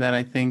something that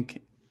I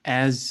think,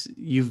 as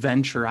you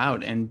venture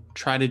out and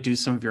try to do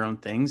some of your own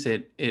things,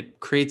 it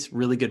creates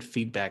really good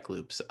feedback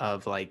loops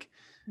of, like,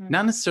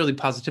 not Mm. necessarily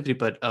positivity,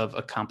 but of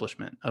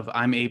accomplishment, of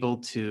I'm able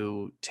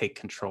to take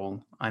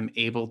control. I'm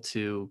able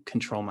to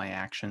control my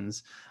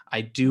actions.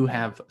 I do Mhm.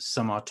 have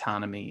some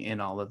autonomy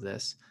in all of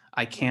this.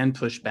 I can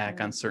push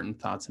back on Mhm. certain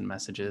thoughts and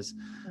messages.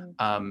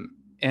 Mhm.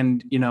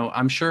 And,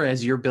 I'm sure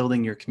as you're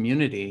building your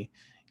community,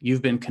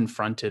 you've been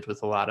confronted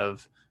with a lot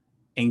of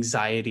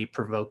anxiety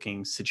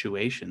provoking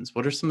situations.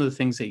 What are some of the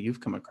things that you've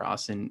come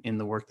across in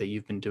the work that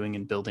you've been doing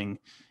in building,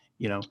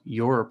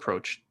 your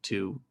approach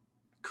to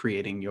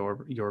creating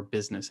your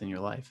business in your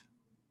life?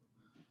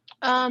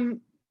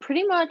 Um,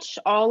 Pretty much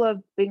all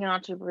of being an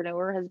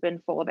entrepreneur has been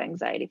full of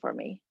anxiety for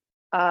me.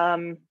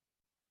 Um,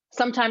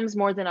 Sometimes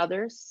more than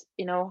others,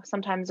 you know,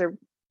 sometimes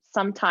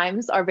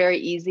are very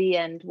easy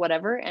and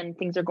whatever, and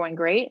things are going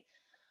great.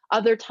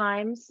 Other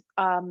times,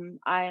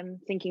 I'm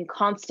thinking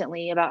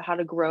constantly about how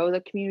to grow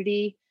the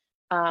community,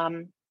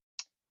 um,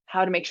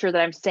 how to make sure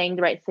that I'm saying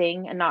the right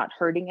thing and not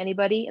hurting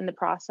anybody in the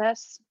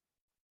process.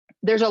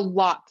 There's a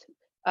lot.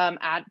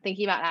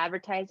 Thinking about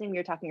advertising. We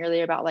were talking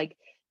earlier about like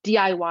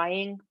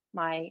DIYing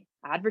my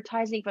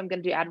advertising if I'm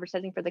going to do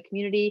advertising for the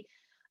community.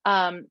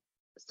 Um,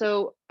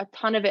 so a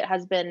ton of it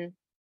has been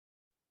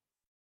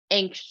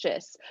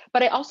anxious,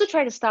 but I also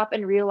try to stop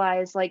and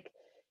realize like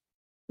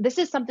this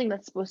is something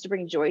that's supposed to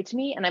bring joy to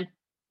me, and I'm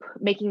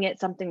making it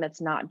something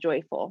that's not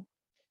joyful.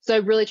 So I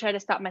really try to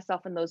stop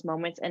myself in those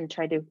moments and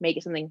try to make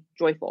it something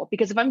joyful.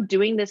 Because if I'm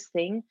doing this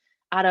thing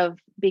out of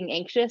being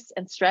anxious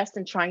and stressed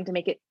and trying to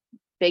make it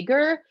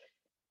bigger,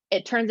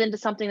 it turns into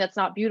something that's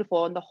not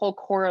beautiful. And the whole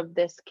core of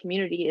this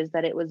community is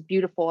that it was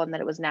beautiful and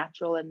that it was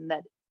natural and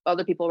that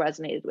other people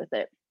resonated with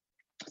it.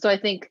 So I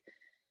think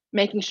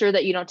making sure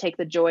that you don't take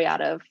the joy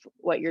out of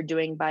what you're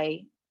doing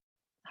by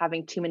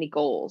having too many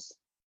goals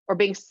or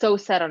being so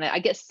set on it. I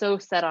get so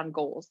set on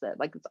goals that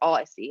like it's all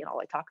I see and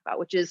all I talk about,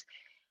 which is,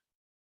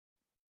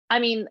 I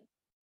mean,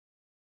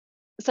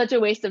 such a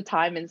waste of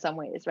time in some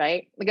ways,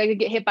 right? Like I could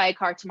get hit by a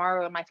car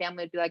tomorrow and my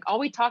family would be like, all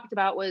we talked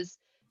about was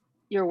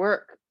your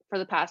work for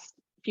the past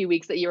few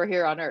weeks that you were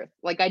here on earth.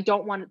 Like I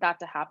don't want that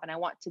to happen. I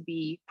want to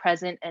be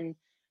present and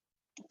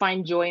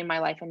find joy in my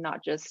life and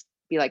not just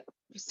be like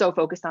so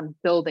focused on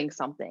building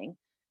something.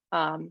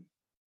 Um,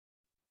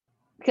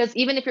 because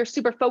even if you're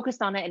super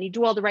focused on it and you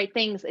do all the right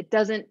things, it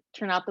doesn't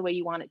turn out the way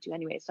you want it to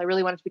anyway. So I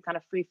really want it to be kind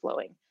of free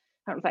flowing.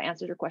 I don't know if I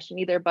answered your question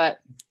either, but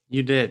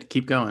You did.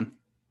 Keep going.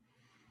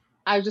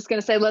 I was just going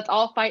to say, let's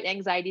all fight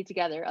anxiety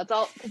together. That's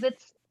all, because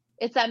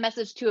it's that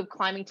message too of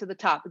climbing to the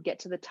top, get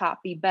to the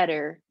top, be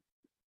better,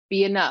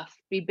 be enough,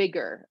 be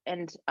bigger.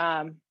 And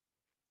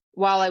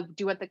while I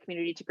do want the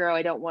community to grow,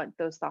 I don't want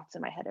those thoughts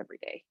in my head every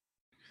day.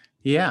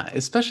 Yeah,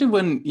 especially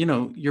when,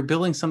 you're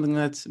building something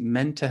that's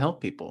meant to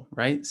help people,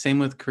 right? Same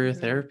with career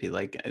therapy.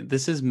 Like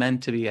this is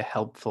meant to be a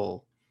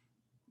helpful,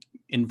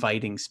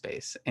 inviting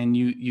space. And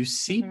you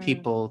see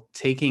people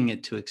taking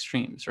it to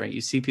extremes, right?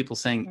 You see people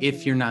saying,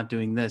 if you're not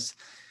doing this,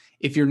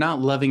 if you're not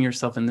loving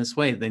yourself in this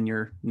way, then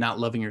you're not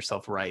loving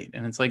yourself right.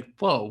 And it's like,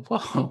 whoa,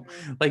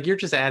 like you're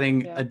just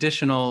adding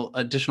additional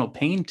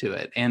pain to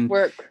it. And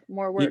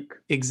more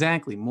work.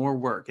 Exactly. More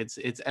work.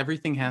 It's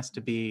everything has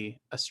to be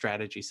a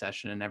strategy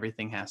session, and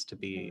everything has to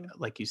be,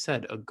 like you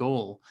said, a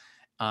goal.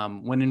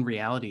 When in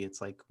reality,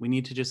 it's like, we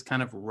need to just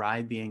kind of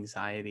ride the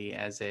anxiety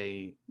as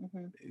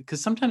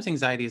because sometimes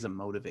anxiety is a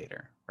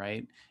motivator,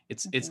 right?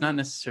 It's not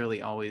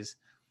necessarily always,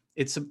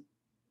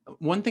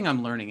 one thing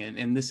I'm learning,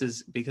 and this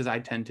is because I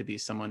tend to be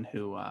someone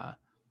who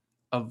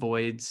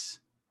avoids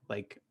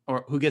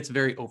or who gets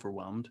very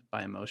overwhelmed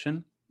by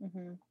emotion.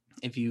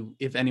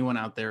 If anyone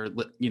out there,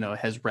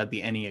 has read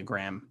the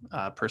Enneagram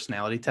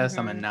personality test,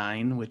 I'm a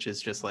 9, which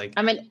is just like,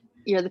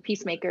 you're the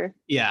peacemaker.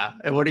 Yeah.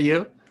 And what are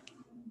you?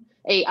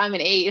 8. I'm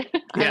an 8.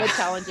 I'm a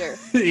challenger.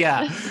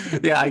 Yeah.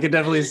 I could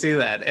definitely see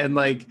that. And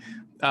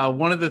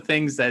one of the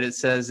things that it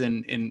says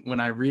in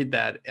when I read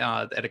that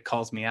it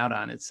calls me out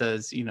on, it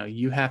says,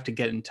 you have to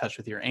get in touch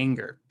with your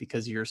anger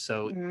because you're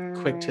so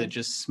quick to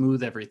just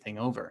smooth everything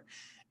over.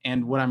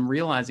 And what I'm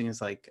realizing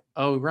is like,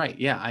 oh, right.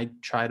 Yeah. I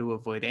try to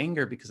avoid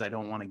anger because I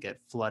don't want to get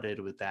flooded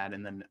with that.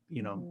 And then,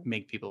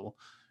 make people,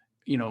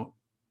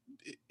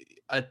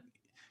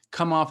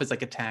 come off as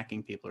like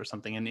attacking people or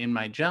something. And in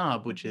my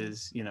job, which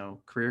is,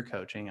 career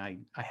coaching, I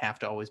have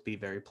to always be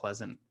very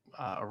pleasant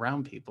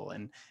around people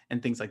and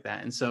things like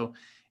that. And so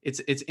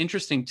it's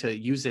interesting to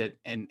use it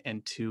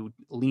and to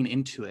lean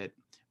into it,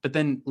 but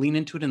then lean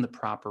into it in the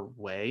proper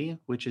way,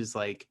 which is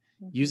like,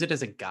 use it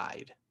as a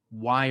guide.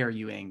 Why are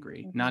you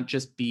angry? Not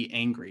just be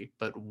angry,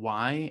 but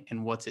why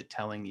and what's it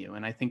telling you?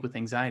 And I think with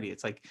anxiety,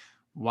 it's like,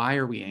 why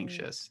are we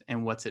anxious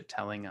and what's it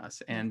telling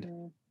us?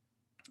 And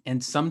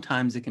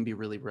sometimes it can be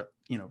really,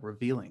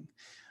 revealing.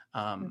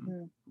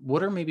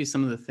 What are maybe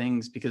some of the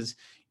things, because,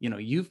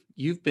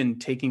 you've been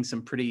taking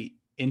some pretty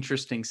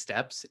interesting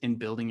steps in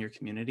building your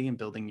community and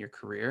building your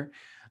career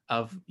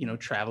of,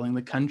 traveling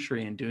the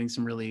country and doing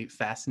some really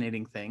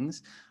fascinating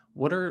things.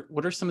 What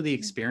are some of the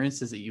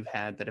experiences that you've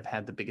had that have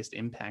had the biggest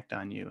impact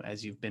on you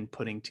as you've been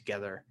putting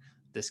together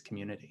this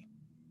community?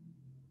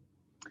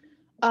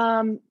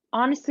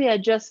 Honestly, I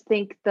just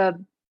think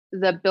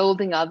the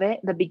building of it,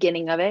 the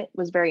beginning of it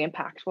was very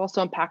impactful.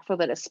 So impactful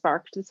that it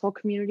sparked this whole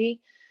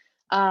community.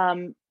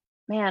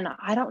 Man,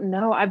 I don't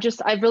know.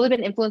 I've really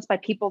been influenced by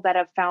people that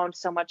have found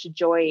so much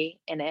joy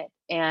in it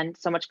and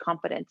so much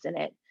confidence in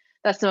it.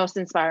 That's the most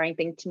inspiring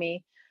thing to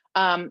me.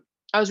 I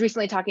was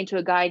recently talking to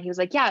a guy and he was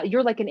like, yeah,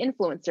 you're like an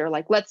influencer.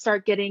 Like, let's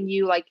start getting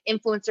you like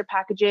influencer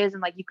packages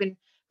and like you can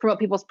promote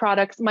people's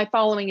products. My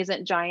following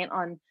isn't giant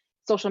on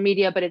social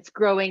media, but it's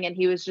growing. And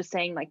he was just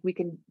saying like, we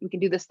can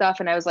do this stuff.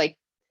 And I was like,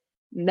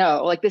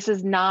 no, like this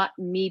is not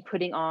me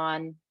putting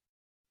on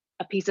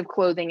a piece of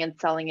clothing and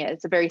selling it.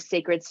 It's a very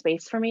sacred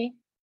space for me.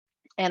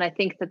 And I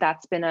think that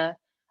that's been a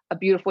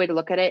beautiful way to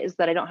look at it, is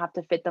that I don't have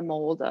to fit the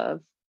mold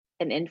of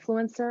an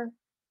influencer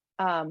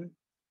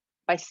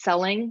by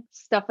selling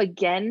stuff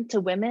again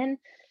to women.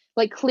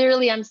 Like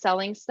clearly I'm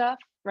selling stuff,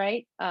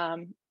 right?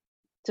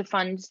 To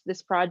fund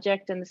this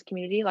project and this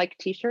community, like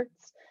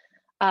t-shirts.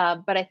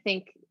 But I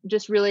think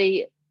just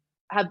really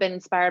have been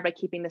inspired by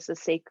keeping this a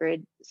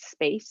sacred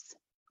space.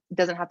 It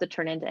doesn't have to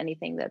turn into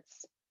anything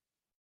that's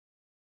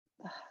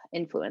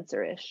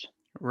influencer-ish.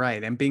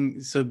 Right. And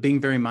being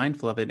very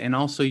mindful of it, and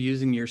also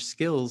using your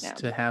skills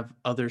to have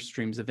other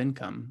streams of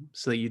income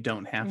so that you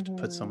don't have to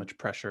put so much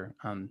pressure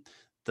on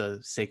the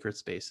sacred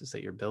spaces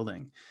that you're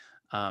building.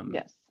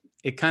 Yes.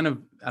 It kind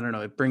of, I don't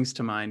know, it brings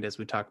to mind, as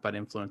we talk about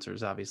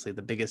influencers, obviously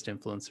the biggest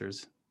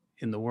influencers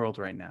in the world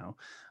right now,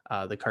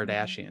 the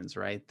Kardashians,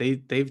 right?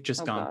 They've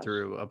just gone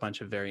through a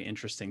bunch of very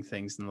interesting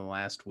things in the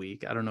last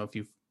week. I don't know if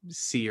you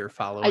see or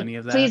follow any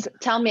of that. Please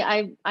tell me.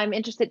 I'm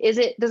interested. Does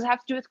it have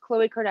to do with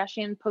Khloe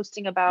Kardashian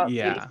posting about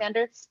beauty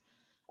standards?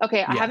 Okay,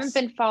 yes. I haven't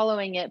been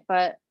following it,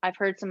 but I've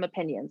heard some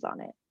opinions on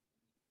it.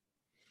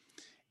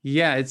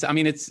 Yeah,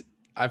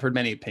 I've heard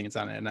many opinions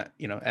on it,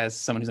 and as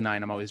someone who's a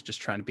 9, I'm always just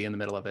trying to be in the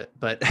middle of it,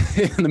 but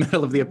in the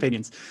middle of the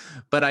opinions.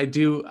 But I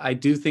do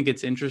think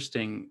it's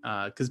interesting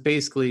because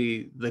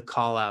basically the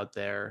call out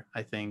there,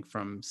 I think,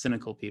 from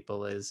cynical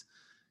people is,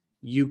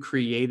 you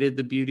created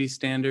the beauty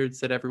standards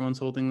that everyone's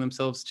holding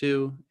themselves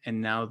to,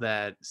 and now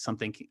that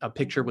a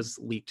picture was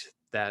leaked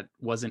that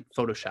wasn't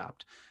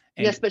photoshopped.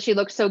 And yes, but she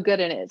looked so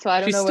good in it, so I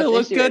don't know. She still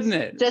looked good in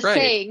it. Just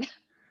saying.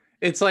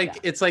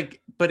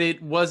 But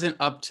it wasn't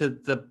up to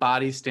the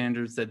body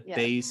standards that Yes.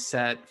 they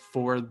set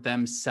for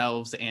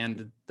themselves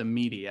and the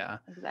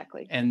media.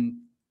 Exactly.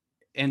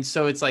 And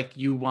so it's like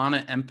you want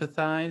to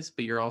empathize,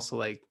 but you're also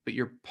like, but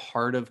you're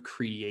part of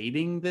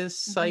creating this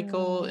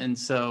cycle. Mhm. And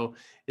so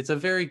it's a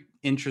very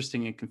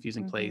interesting and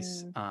confusing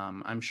place,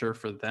 Mhm. I'm sure,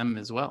 for them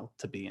as well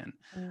to be in,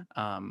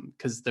 Mm.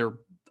 because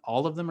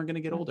all of them are going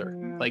to get older.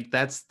 Mhm. Like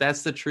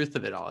that's the truth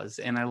of it all.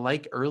 And I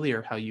like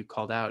earlier how you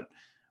called out,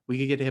 we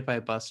could get hit by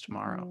a bus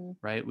tomorrow, Mhm.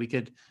 right?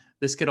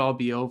 This could all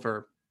be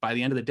over by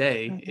the end of the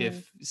day Mhm.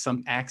 if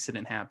some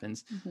accident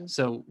happens. Mhm.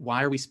 So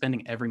why are we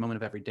spending every moment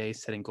of every day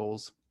setting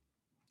goals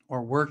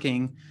or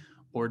working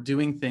or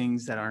doing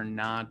things that are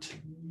not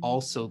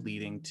also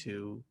leading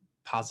to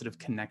positive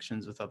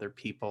connections with other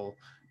people,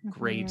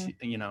 great,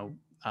 Mhm.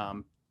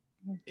 Mhm.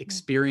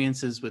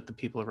 experiences with the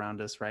people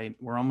around us, right?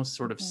 We're almost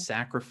sort of Mhm.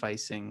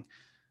 sacrificing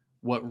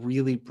what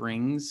really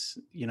brings,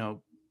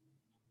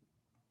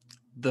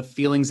 the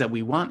feelings that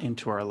we want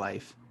into our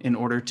life in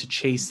order to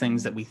chase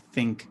things that we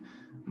think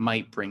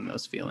might bring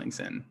those feelings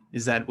in.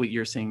 Is that what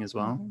you're seeing as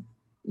well? Mhm.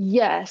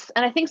 Yes.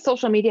 And I think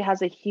social media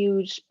has a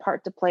huge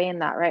part to play in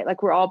that, right? Like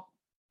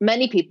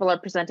many people are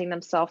presenting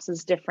themselves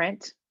as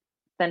different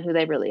than who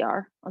they really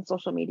are on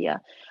social media.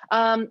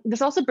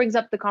 This also brings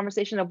up the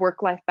conversation of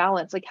work-life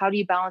balance. Like, how do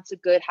you balance a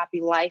good,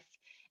 happy life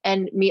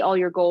and meet all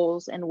your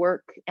goals and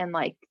work and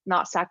like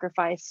not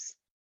sacrifice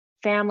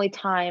family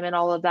time and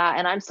all of that?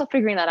 And I'm still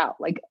figuring that out.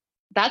 Like,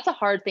 that's a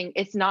hard thing.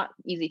 It's not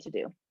easy to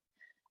do.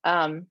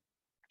 Um,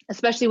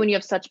 Especially when you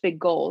have such big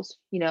goals,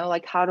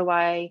 like how do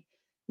I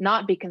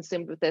not be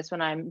consumed with this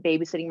when I'm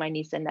babysitting my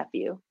niece and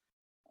nephew?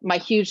 My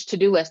huge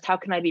to-do list, how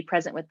can I be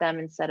present with them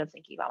instead of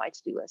thinking about my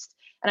to-do list?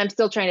 And I'm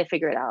still trying to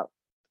figure it out.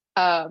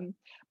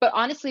 But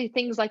honestly,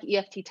 things like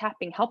EFT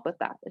tapping help with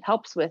that. It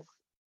helps with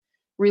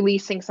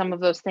releasing some of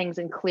those things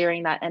and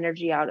clearing that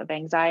energy out of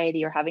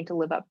anxiety or having to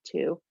live up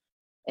to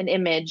an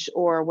image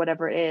or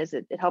whatever it is.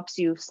 It helps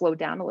you slow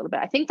down a little bit.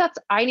 I think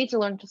I need to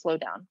learn to slow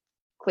down,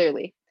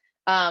 clearly.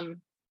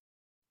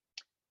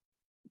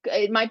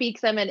 It might be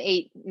because I'm an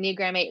 8,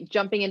 Enneagram 8,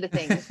 jumping into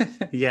things,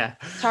 Yeah.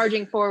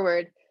 charging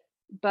forward.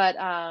 But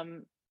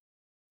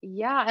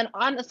yeah, and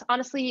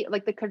honestly,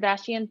 like the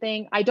Kardashian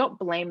thing, I don't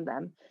blame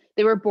them.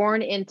 They were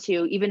born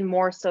into, even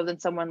more so than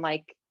someone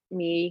like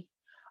me,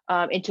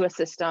 into a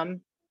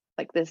system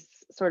like this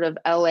sort of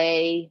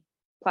LA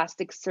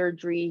plastic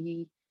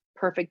surgery,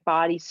 perfect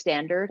body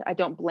standard. I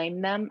don't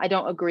blame them. I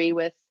don't agree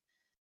with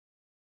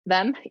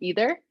them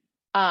either.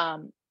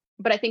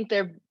 But I think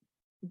they're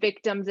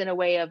victims in a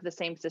way of the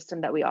same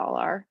system that we all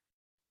are.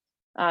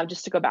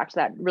 Just to go back to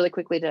that really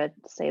quickly to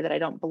say that I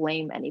don't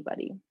blame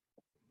anybody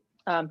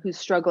who's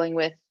struggling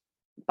with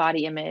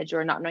body image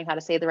or not knowing how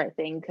to say the right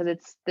thing, because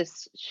it's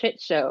this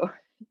shit show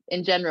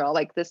in general.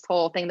 Like, this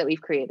whole thing that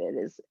we've created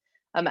is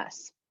a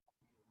mess.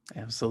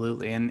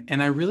 Absolutely.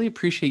 And I really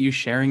appreciate you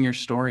sharing your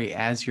story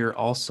as you're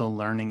also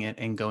learning it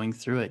and going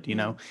through it.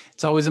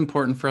 It's always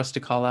important for us to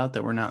call out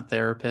that we're not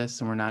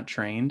therapists and we're not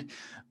trained,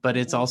 but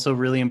it's also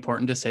really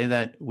important to say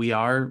that we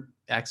are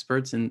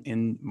experts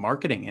in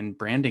marketing and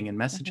branding and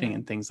messaging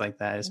and things like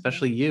that,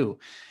 especially you.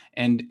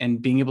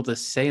 And being able to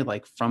say,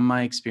 like, from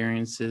my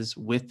experiences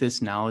with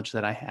this knowledge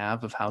that I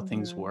have of how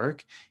things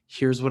work,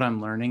 here's what I'm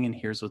learning and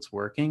here's what's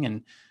working.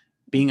 And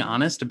being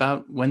honest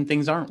about when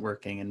things aren't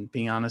working and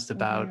being honest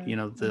about,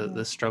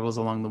 the struggles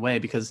along the way,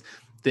 because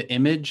the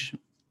image,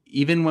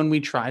 even when we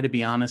try to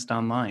be honest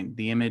online,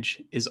 the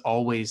image is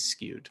always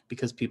skewed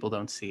because people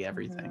don't see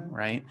everything.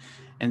 Right.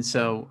 And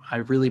so I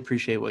really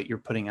appreciate what you're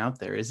putting out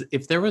there. Is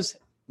if there was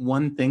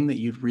one thing that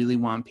you'd really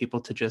want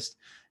people to just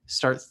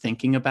start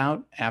thinking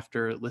about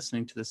after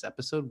listening to this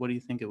episode, what do you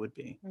think it would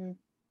be?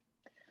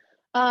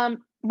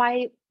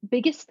 My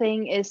biggest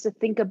thing is to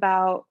think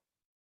about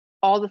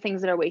all the things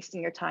that are wasting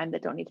your time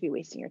that don't need to be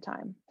wasting your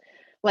time.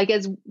 Like,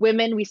 as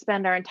women, we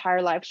spend our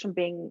entire lives from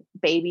being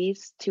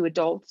babies to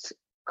adults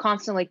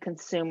constantly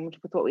consumed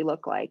with what we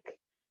look like.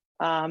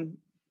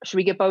 Should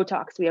we get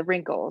Botox? We have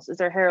wrinkles. Is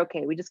our hair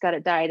okay? We just got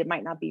it dyed. It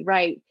might not be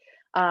right.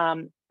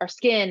 Our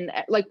skin,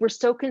 like, we're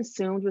so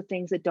consumed with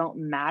things that don't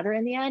matter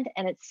in the end.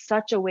 And it's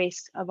such a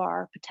waste of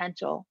our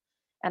potential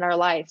and our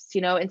lives.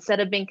 Instead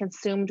of being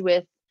consumed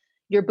with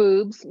your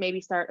boobs, maybe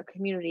start a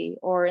community,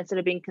 or instead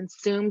of being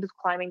consumed with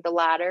climbing the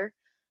ladder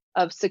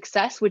of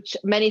success, which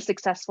many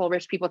successful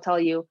rich people tell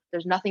you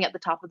there's nothing at the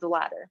top of the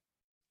ladder.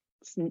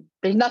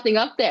 There's nothing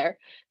up there.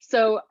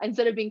 So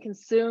instead of being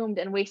consumed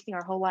and wasting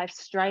our whole life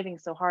striving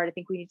so hard, I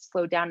think we need to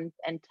slow down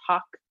and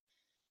talk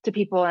to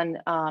people and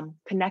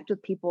connect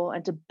with people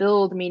and to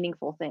build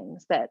meaningful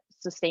things that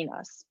sustain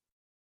us.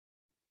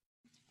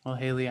 Well,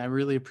 Haley, I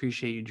really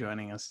appreciate you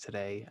joining us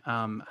today.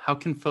 How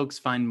can folks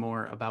find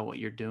more about what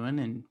you're doing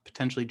and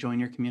potentially join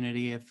your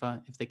community if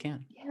they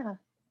can? Yeah.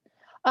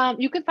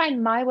 You can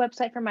find my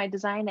website for my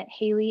design at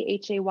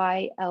Hayley,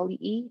 Hayle,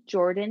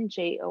 Jordan,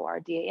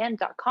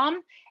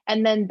 JORDAN.com.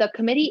 And then the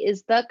committee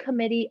is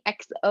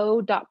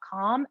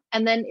thecommitteexo.com.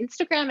 And then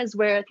Instagram is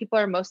where people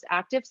are most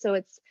active. So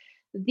it's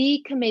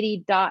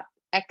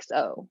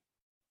thecommittee.xo.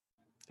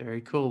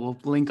 Very cool. We'll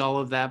link all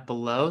of that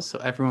below so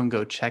everyone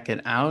go check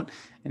it out.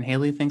 And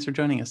Haley, thanks for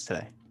joining us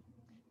today.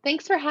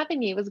 Thanks for having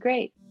me. It was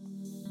great.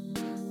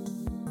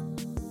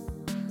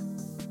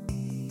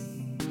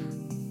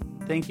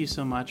 Thank you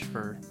so much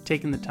for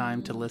taking the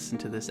time to listen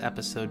to this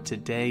episode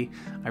today.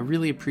 I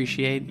really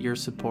appreciate your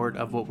support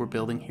of what we're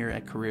building here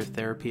at Career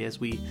Therapy as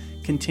we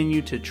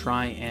continue to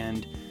try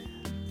and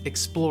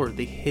explore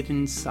the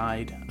hidden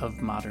side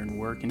of modern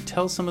work and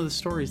tell some of the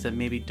stories that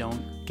maybe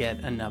don't get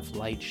enough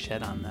light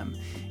shed on them.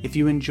 If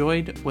you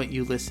enjoyed what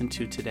you listened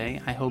to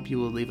today, I hope you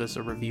will leave us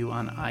a review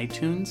on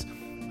iTunes.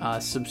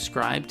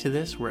 Subscribe to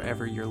this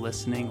wherever you're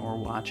listening or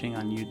watching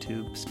on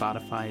YouTube,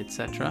 Spotify,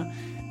 etc.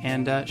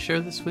 And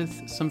share this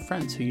with some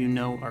friends who you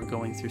know are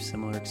going through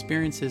similar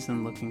experiences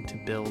and looking to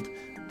build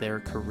their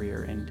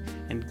career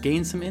and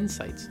gain some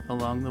insights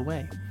along the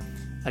way.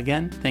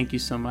 Again, thank you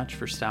so much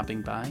for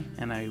stopping by,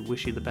 and I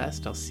wish you the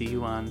best. I'll see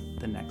you on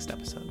the next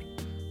episode.